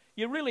reference,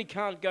 you really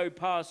can't go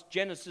past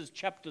Genesis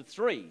chapter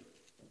 3.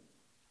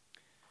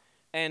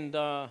 And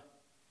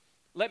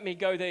let me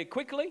go there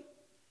quickly.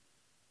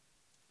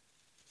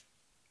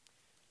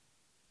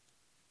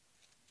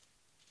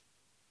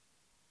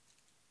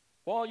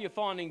 While you're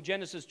finding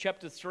Genesis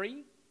chapter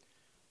 3,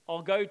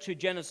 I'll go to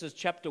Genesis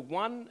chapter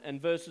 1 and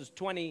verses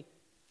 20.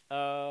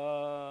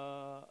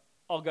 I'll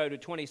go to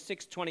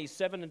 26,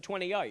 27, and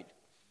 28.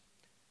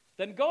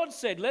 Then God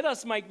said, let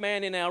us make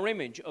man in our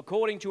image,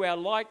 according to our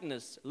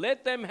likeness.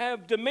 Let them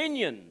have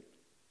dominion.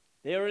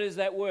 There it is,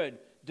 that word.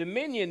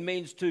 Dominion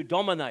means to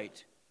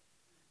dominate.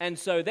 And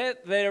so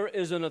that there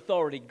is an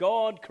authority.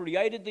 God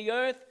created the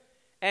earth,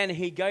 and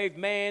he gave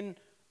man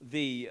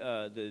the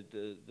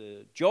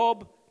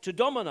job to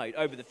dominate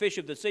over the fish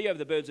of the sea, over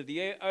the birds of the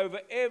air,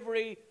 over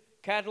every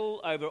cattle,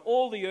 over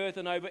all the earth,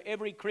 and over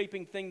every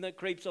creeping thing that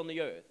creeps on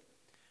the earth.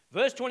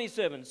 Verse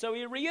 27, so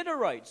he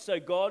reiterates, so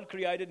God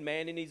created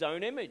man in his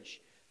own image.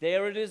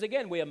 There it is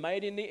again, we are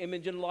made in the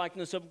image and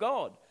likeness of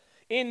God.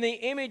 In the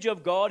image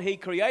of God, he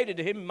created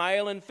him,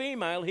 male and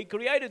female, he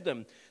created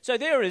them. So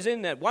there is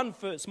in that one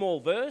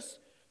small verse,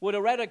 would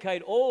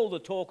eradicate all the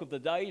talk of the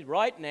day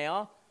right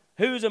now,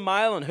 who's a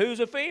male and who's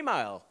a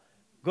female.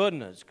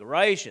 Goodness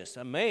gracious,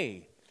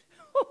 me.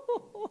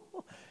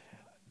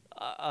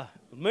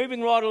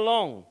 Moving right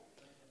along.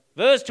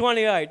 Verse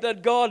 28,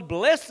 that God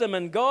blessed them,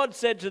 and God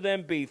said to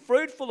them, be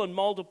fruitful and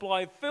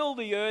multiply, fill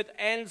the earth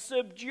and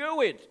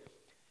subdue it.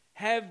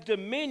 Have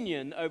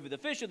dominion over the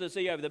fish of the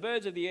sea, over the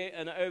birds of the air,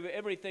 and over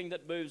everything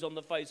that moves on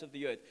the face of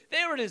the earth.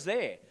 There it is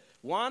there.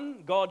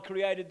 1, God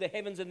created the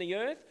heavens and the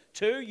earth.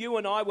 2, you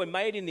and I were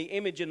made in the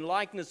image and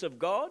likeness of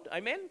God.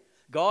 Amen?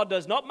 God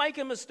does not make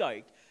a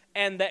mistake.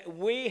 And that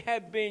we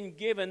have been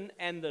given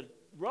and the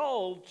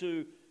role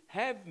to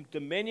have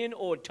dominion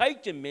or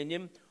take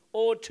dominion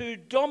or to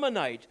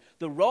dominate.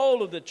 The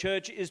role of the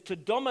church is to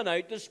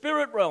dominate the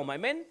spirit realm.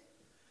 Amen?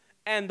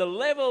 And the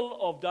level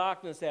of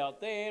darkness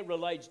out there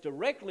relates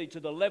directly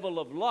to the level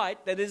of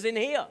light that is in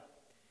here.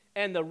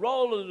 And the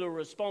role of the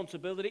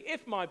responsibility,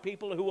 if my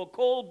people who are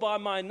called by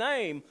my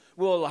name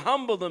will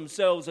humble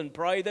themselves and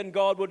pray, then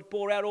God would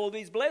pour out all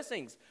these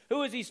blessings.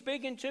 Who is he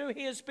speaking to?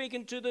 He is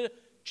speaking to the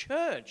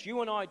church.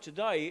 You and I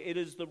today, it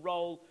is the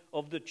role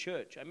of the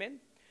church. Amen?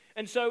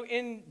 And so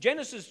in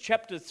Genesis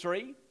chapter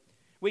 3,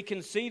 we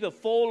can see the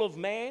fall of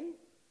man.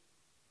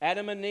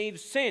 Adam and Eve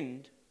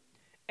sinned.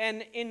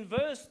 And in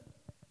verse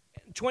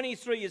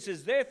 23 it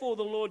says, therefore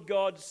the Lord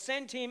God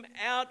sent him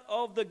out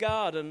of the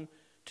garden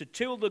to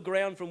till the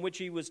ground from which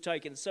he was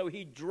taken. So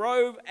he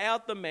drove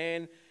out the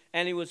man,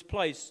 and he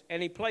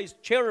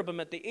placed cherubim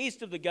at the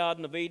east of the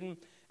Garden of Eden,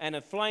 and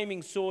a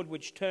flaming sword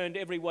which turned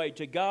every way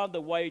to guard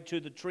the way to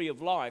the tree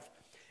of life.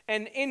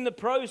 And in the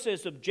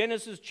process of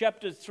Genesis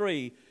chapter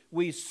 3,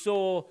 we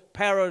saw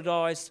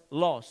paradise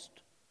lost.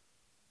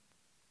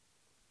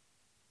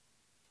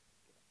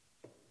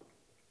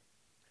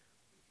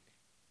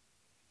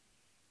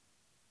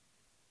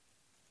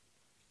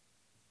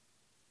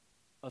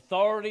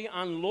 Authority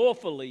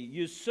unlawfully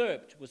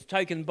usurped was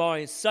taken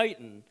by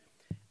Satan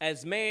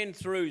as man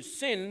through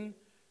sin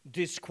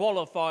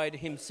disqualified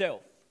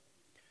himself.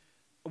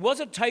 Was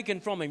it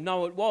taken from him?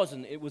 No, it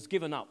wasn't. It was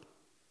given up.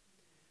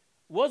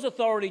 Was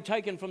authority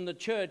taken from the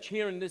church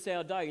here in this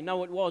our day?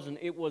 No, it wasn't.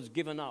 It was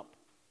given up.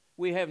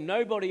 We have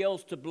nobody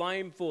else to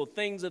blame for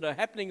things that are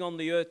happening on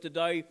the earth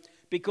today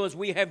because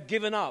we have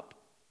given up.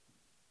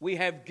 We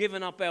have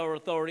given up our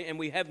authority and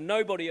we have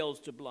nobody else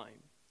to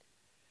blame.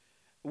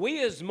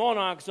 We as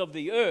monarchs of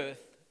the earth,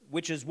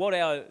 which is what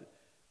our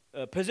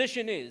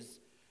position is,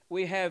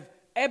 we have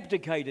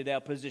abdicated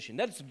our position.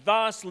 That's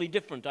vastly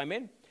different,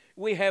 amen?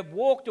 We have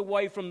walked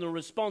away from the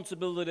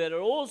responsibility that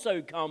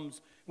also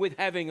comes with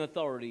having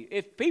authority.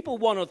 If people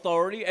want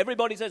authority,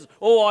 everybody says,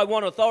 oh, I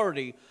want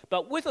authority.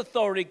 But with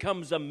authority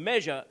comes a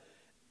measure.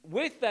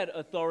 With that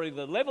authority,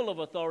 the level of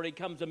authority,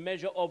 comes a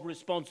measure of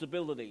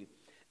responsibility.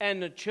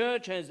 And the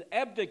church has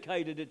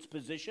abdicated its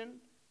position.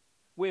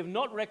 We have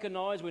not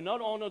recognized, we're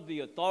not honored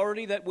the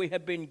authority that we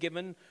have been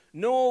given,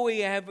 nor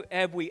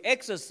have we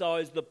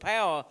exercised the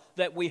power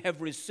that we have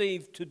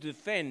received to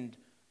defend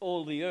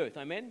all the earth.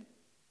 Amen?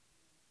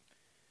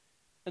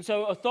 And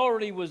so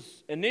authority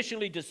was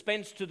initially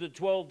dispensed to the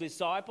 12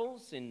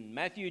 disciples in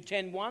Matthew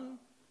 10:1.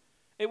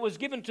 It was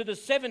given to the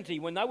 70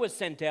 when they were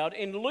sent out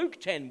in Luke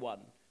 10:1,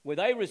 where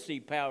they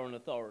received power and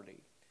authority.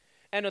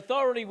 And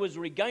authority was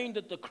regained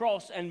at the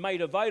cross and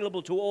made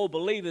available to all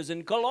believers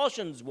in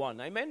Colossians 1.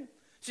 Amen?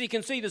 So you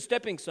can see the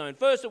stepping stone.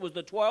 First it was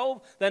the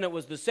 12, then it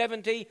was the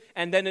 70,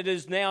 and then it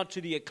is now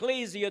to the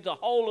ecclesia, the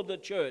whole of the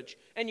church.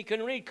 And you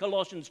can read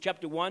Colossians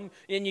chapter 1,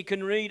 and you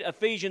can read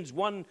Ephesians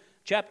 1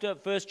 chapter,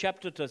 first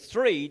chapter to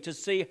 3, to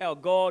see how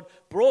God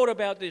brought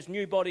about this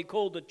new body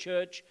called the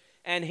church,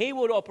 and he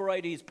would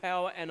operate his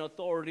power and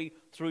authority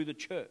through the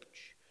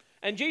church.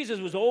 And Jesus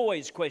was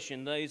always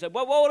questioned. He said,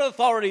 well, what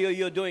authority are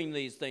you doing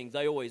these things?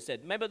 They always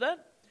said, remember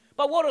that?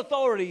 But what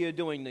authority are you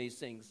doing these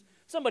things?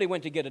 Somebody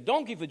went to get a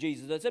donkey for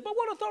Jesus. They said, but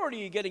what authority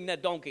are you getting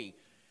that donkey?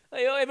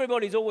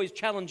 Everybody's always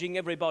challenging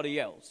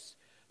everybody else.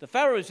 The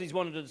Pharisees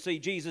wanted to see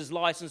Jesus'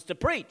 license to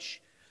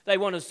preach. They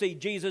wanted to see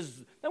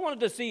Jesus, they wanted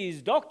to see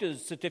his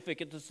doctor's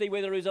certificate to see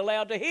whether he's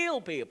allowed to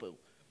heal people.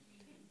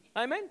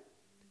 Amen?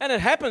 And it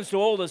happens to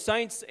all the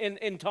saints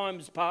in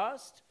times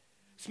past.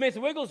 Smith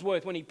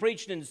Wigglesworth, when he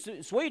preached in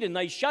Sweden,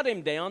 they shut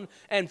him down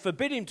and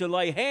forbid him to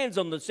lay hands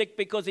on the sick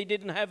because he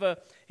didn't have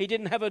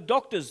a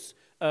doctor's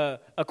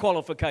a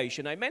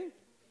qualification. Amen?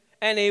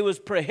 And he was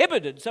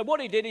prohibited. So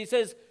what he did, he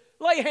says,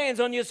 lay hands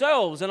on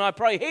yourselves and I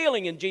pray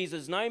healing in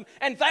Jesus' name.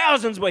 And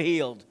thousands were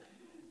healed.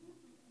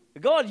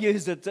 God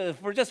used it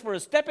for a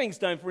stepping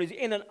stone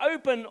in an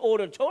open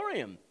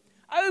auditorium.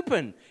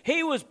 Open.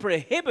 He was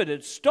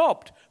prohibited,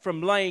 stopped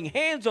from laying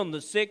hands on the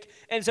sick.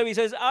 And so he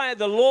says,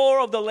 the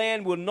law of the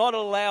land will not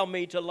allow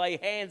me to lay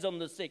hands on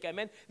the sick.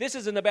 Amen. This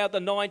isn't about the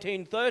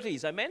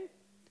 1930s. Amen.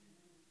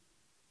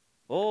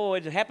 Oh,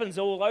 it happens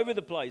all over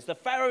the place. The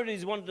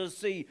Pharisees wanted to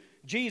see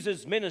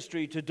Jesus'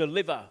 ministry to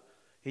deliver.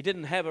 He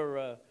didn't have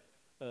a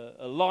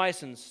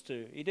license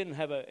to. He didn't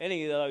have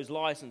any of those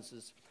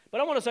licenses.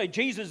 But I want to say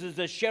Jesus is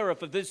the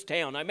sheriff of this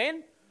town.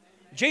 Amen?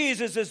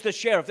 Jesus is the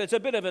sheriff. That's a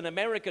bit of an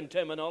American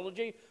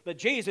terminology, but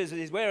Jesus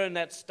is wearing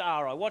that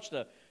star. I watched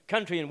a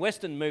country and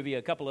western movie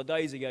a couple of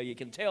days ago, you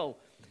can tell.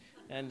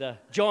 And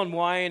John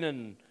Wayne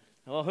and,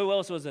 who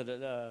else was it?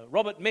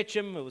 Robert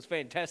Mitchum. It was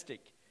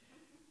fantastic.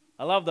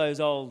 I love those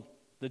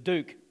the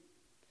Duke.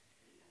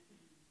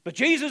 But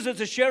Jesus is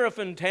the sheriff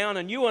in town,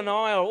 and you and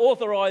I are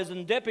authorized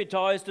and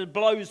deputized to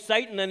blow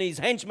Satan and his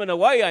henchmen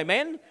away,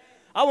 amen?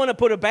 I want to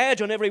put a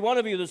badge on every one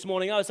of you this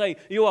morning. I say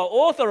you are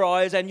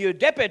authorized and you're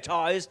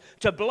deputized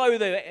to blow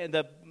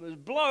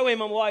him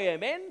away,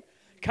 amen?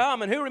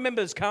 Carmen, who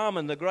remembers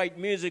Carmen, the great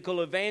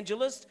musical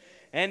evangelist?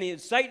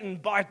 And Satan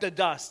bite the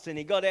dust, and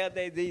he got out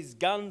there these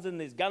guns and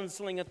this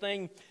gunslinger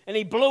thing, and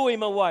he blew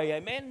him away,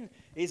 amen?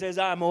 He says,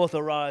 I'm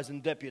authorized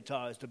and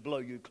deputized to blow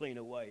you clean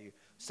away.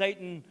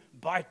 Satan,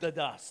 bite the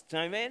dust.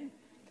 Amen?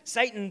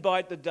 Satan,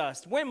 bite the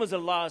dust. When was the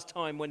last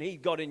time when he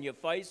got in your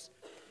face?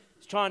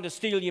 He's trying to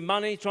steal your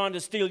money, trying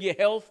to steal your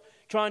health,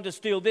 trying to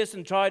steal this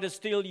and try to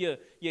steal your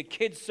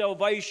kids'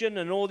 salvation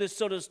and all this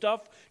sort of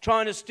stuff,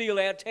 trying to steal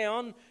our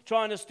town,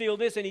 trying to steal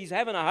this, and he's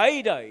having a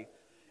heyday.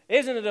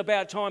 Isn't it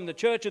about time the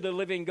Church of the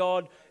Living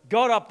God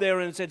got up there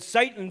and said,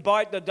 Satan,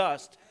 bite the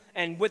dust?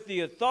 And with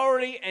the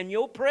authority and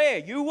your prayer,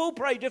 you will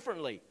pray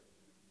differently.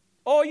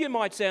 Or you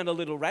might sound a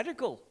little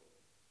radical.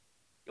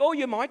 Oh,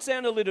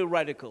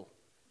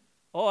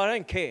 I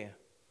don't care.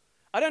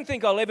 I don't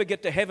think I'll ever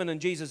get to heaven.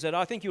 And Jesus said,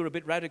 I think you're a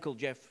bit radical,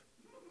 Geoff.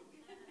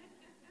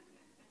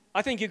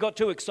 I think you got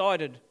too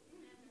excited.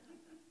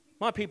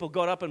 My people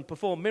got up and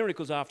performed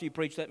miracles after you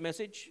preached that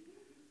message.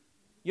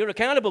 You're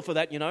accountable for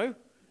that, you know.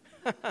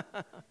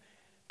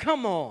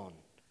 Come on.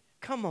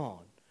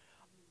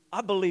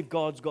 I believe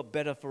God's got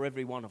better for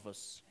every one of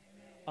us.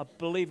 I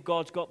believe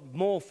God's got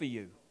more for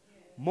you.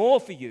 More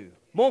for your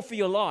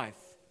life.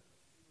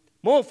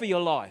 More for your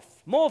life.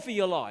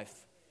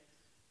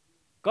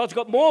 God's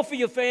got more for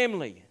your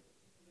family.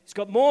 He's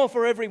got more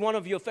for every one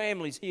of your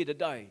families here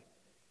today.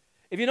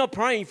 If you're not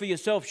praying for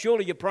yourself,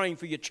 surely you're praying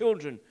for your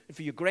children and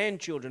for your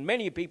grandchildren.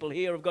 Many people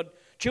here have got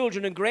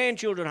children and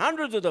grandchildren,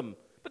 hundreds of them,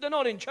 but they're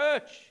not in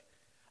church.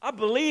 I'm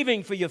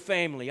believing for your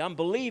family. I'm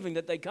believing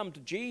that they come to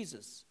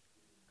Jesus.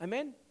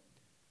 Amen?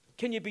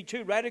 Can you be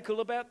too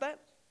radical about that?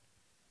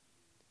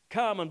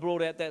 Carmen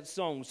brought out that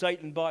song,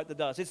 Satan Bite the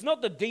Dust. It's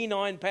not the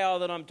D9 power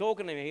that I'm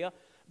talking about here,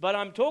 but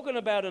I'm talking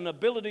about an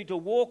ability to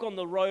walk on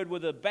the road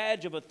with a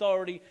badge of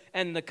authority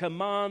and the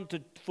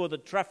command for the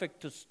traffic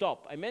to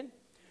stop. Amen?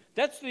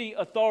 That's the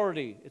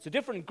authority. It's a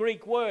different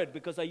Greek word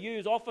because they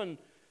use often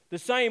the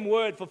same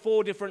word for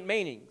 4 different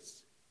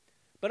meanings.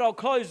 But I'll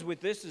close with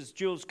this as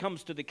Jules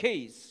comes to the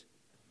keys.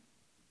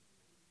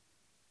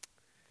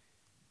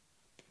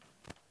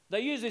 They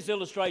use this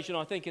illustration,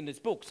 I think, in this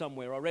book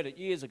somewhere. I read it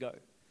years ago.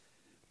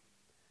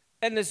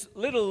 And this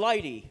little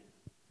lady,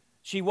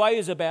 she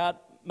weighs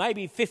about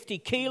maybe 50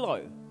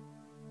 kilo.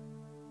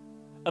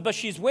 But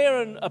she's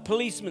wearing a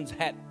policeman's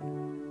hat.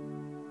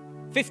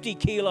 50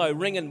 kilo,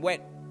 wringing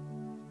wet.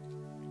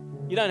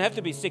 You don't have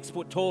to be 6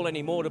 foot tall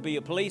anymore to be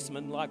a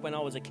policeman. Like when I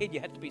was a kid, you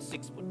had to be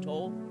 6 foot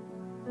tall.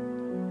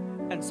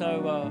 And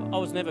so I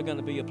was never going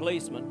to be a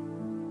policeman.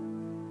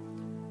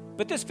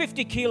 But this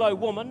 50 kilo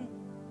woman,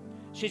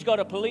 she's got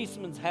a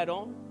policeman's hat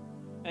on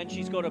and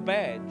she's got a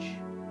badge.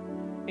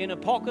 In her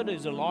pocket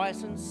is a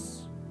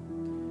license.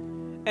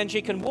 And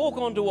she can walk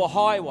onto a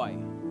highway.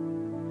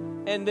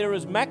 And there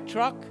is Mack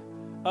truck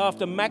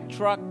after Mack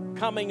truck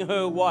coming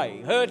her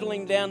way,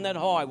 hurtling down that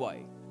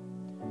highway.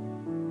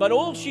 But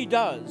all she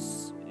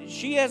does,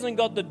 she hasn't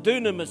got the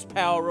dunamis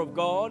power of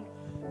God,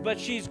 but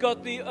she's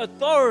got the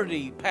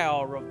authority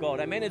power of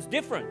God. Amen? It's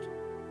different.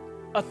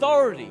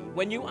 Authority.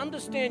 When you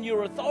understand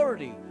your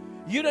authority,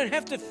 you don't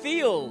have to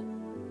feel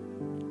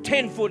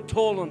 10 foot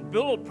tall and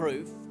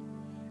bulletproof.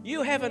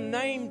 You have a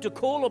name to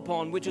call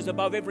upon which is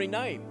above every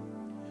name.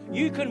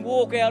 You can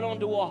walk out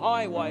onto a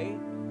highway,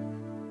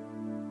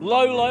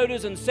 low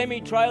loaders and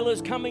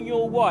semi-trailers coming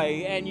your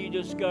way, and you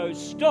just go,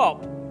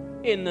 stop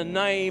in the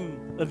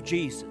name of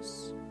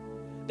Jesus.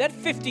 That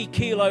 50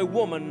 kilo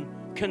woman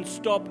can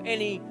stop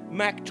any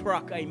Mack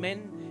truck,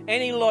 amen?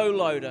 Any low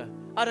loader.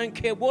 I don't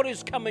care what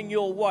is coming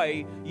your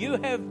way. You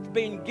have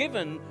been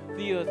given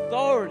the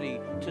authority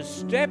to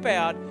step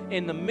out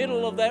in the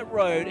middle of that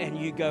road and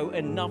you go,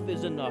 enough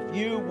is enough.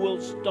 You will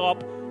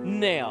stop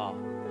now.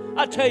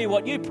 I tell you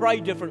what, you pray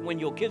different when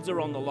your kids are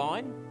on the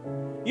line.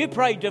 You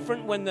pray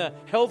different when the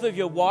health of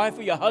your wife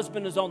or your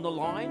husband is on the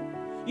line.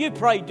 You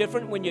pray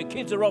different when your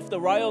kids are off the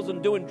rails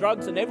and doing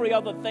drugs and every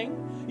other thing.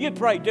 You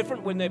pray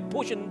different when they're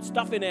pushing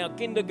stuff in our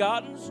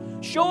kindergartens.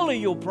 Surely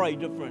you'll pray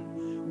different.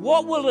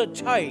 What will it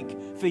take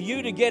for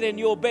you to get in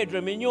your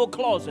bedroom, in your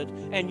closet,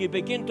 and you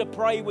begin to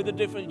pray with a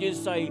different, you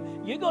say,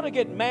 you got to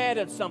get mad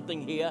at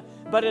something here,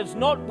 but it's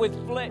not with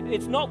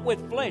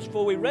flesh,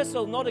 for we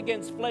wrestle not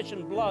against flesh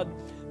and blood,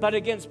 but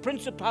against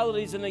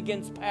principalities and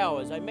against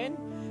powers. Amen?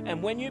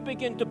 And when you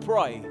begin to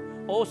pray,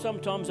 or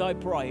sometimes I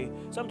pray,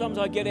 sometimes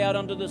I get out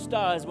under the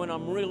stars when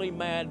I'm really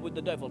mad with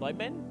the devil.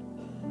 Amen?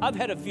 I've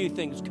had a few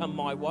things come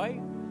my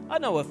way. I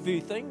know a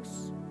few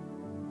things.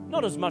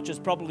 Not as much as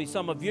probably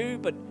some of you,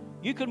 but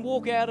you can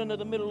walk out into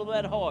the middle of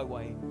that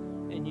highway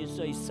and you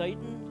say,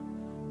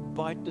 Satan,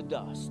 bite the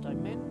dust.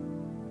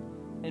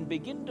 Amen? And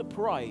begin to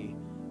pray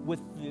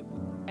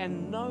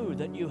and know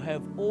that you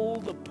have all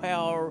the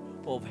power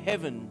of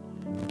heaven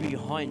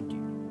behind you.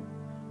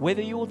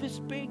 Whether you're this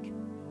big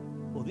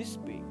or this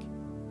big.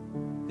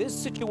 There's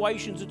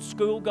situations at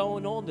school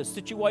going on. There's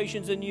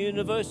situations in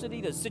university.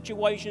 There's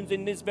situations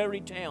in this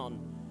very town.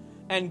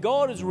 And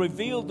God has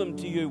revealed them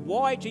to you.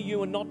 Why to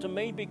you and not to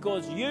me?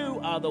 Because you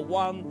are the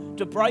one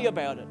to pray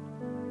about it.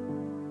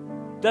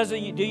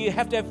 Do you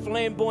have to have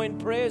flamboyant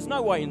prayers?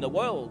 No way in the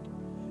world.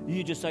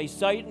 You just say,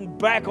 Satan,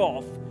 back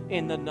off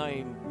in the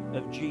name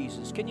of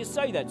Jesus. Can you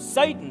say that?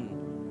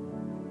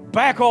 Satan,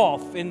 back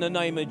off in the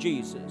name of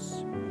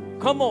Jesus.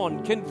 Come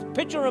on, can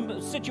picture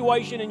a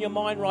situation in your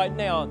mind right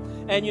now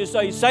and you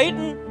say,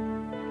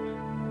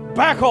 Satan,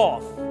 back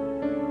off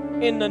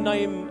in the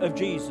name of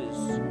Jesus.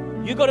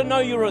 You got to know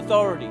your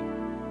authority.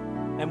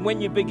 And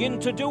when you begin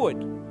to do it,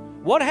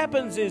 what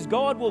happens is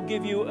God will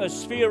give you a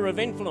sphere of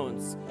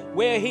influence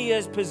where He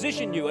has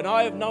positioned you. And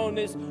I have known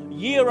this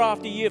year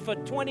after year. For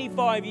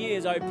 25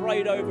 years, I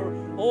prayed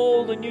over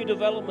all the new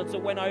developments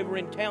that went over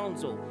in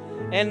Townsville.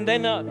 And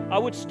then I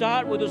would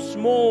start with a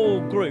small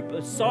group,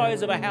 the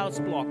size of a house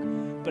block.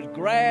 But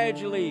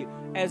gradually,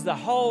 as the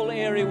whole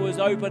area was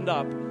opened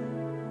up,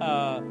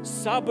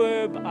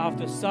 suburb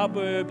after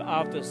suburb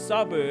after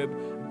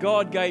suburb,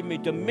 God gave me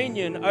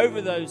dominion over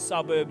those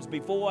suburbs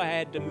before I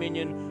had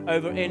dominion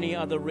over any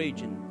other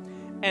region.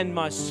 And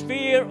my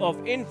sphere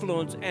of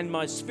influence and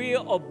my sphere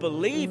of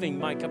believing,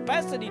 my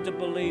capacity to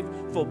believe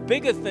for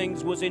bigger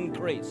things was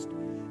increased.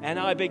 And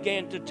I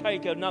began to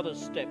take another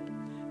step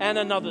and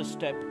another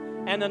step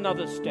and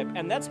another step.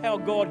 And that's how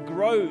God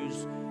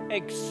grows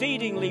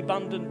exceedingly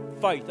abundant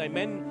faith,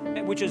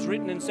 amen, which is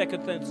written in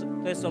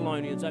 2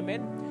 Thessalonians,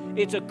 amen.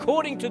 It's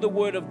according to the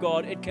Word of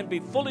God. It can be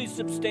fully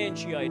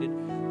substantiated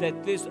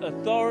that this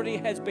authority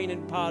has been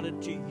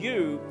imparted to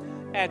you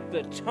at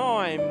the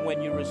time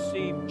when you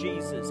received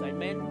Jesus,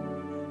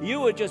 amen.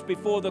 You were just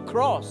before the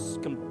cross,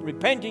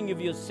 repenting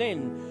of your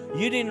sin.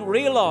 You didn't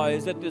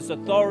realize that this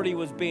authority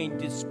was being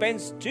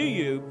dispensed to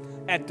you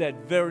at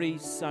that very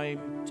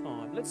same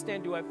time. Let's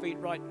stand to our feet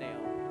right now.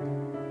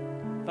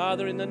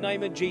 Father, in the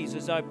name of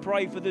Jesus, I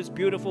pray for this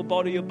beautiful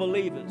body of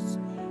believers.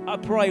 I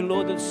pray,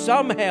 Lord, that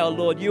somehow,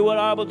 Lord, you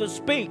are able to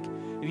speak.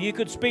 If you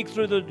could speak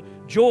through the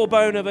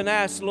jawbone of an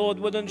ass, Lord,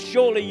 well, then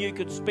surely you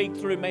could speak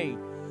through me.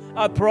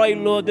 I pray,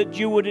 Lord, that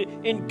you would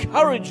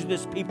encourage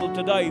this people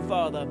today,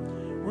 Father.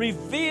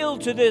 Reveal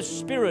to their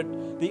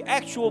spirit the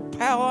actual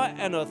power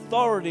and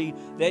authority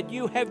that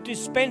you have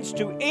dispensed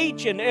to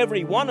each and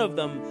every one of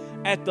them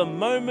at the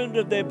moment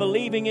of their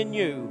believing in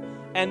you.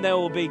 And they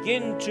will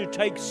begin to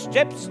take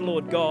steps,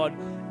 Lord God,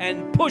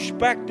 and push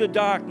back the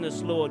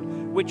darkness, Lord,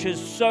 which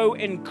has so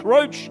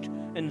encroached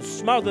and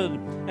smothered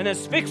and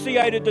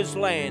asphyxiated this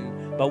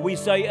land. But we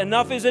say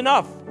enough is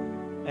enough.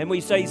 And we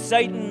say,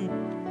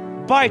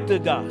 Satan, bite the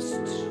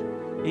dust.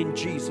 In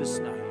Jesus'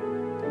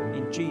 name.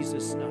 In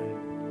Jesus'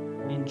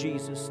 name. In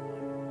Jesus' name.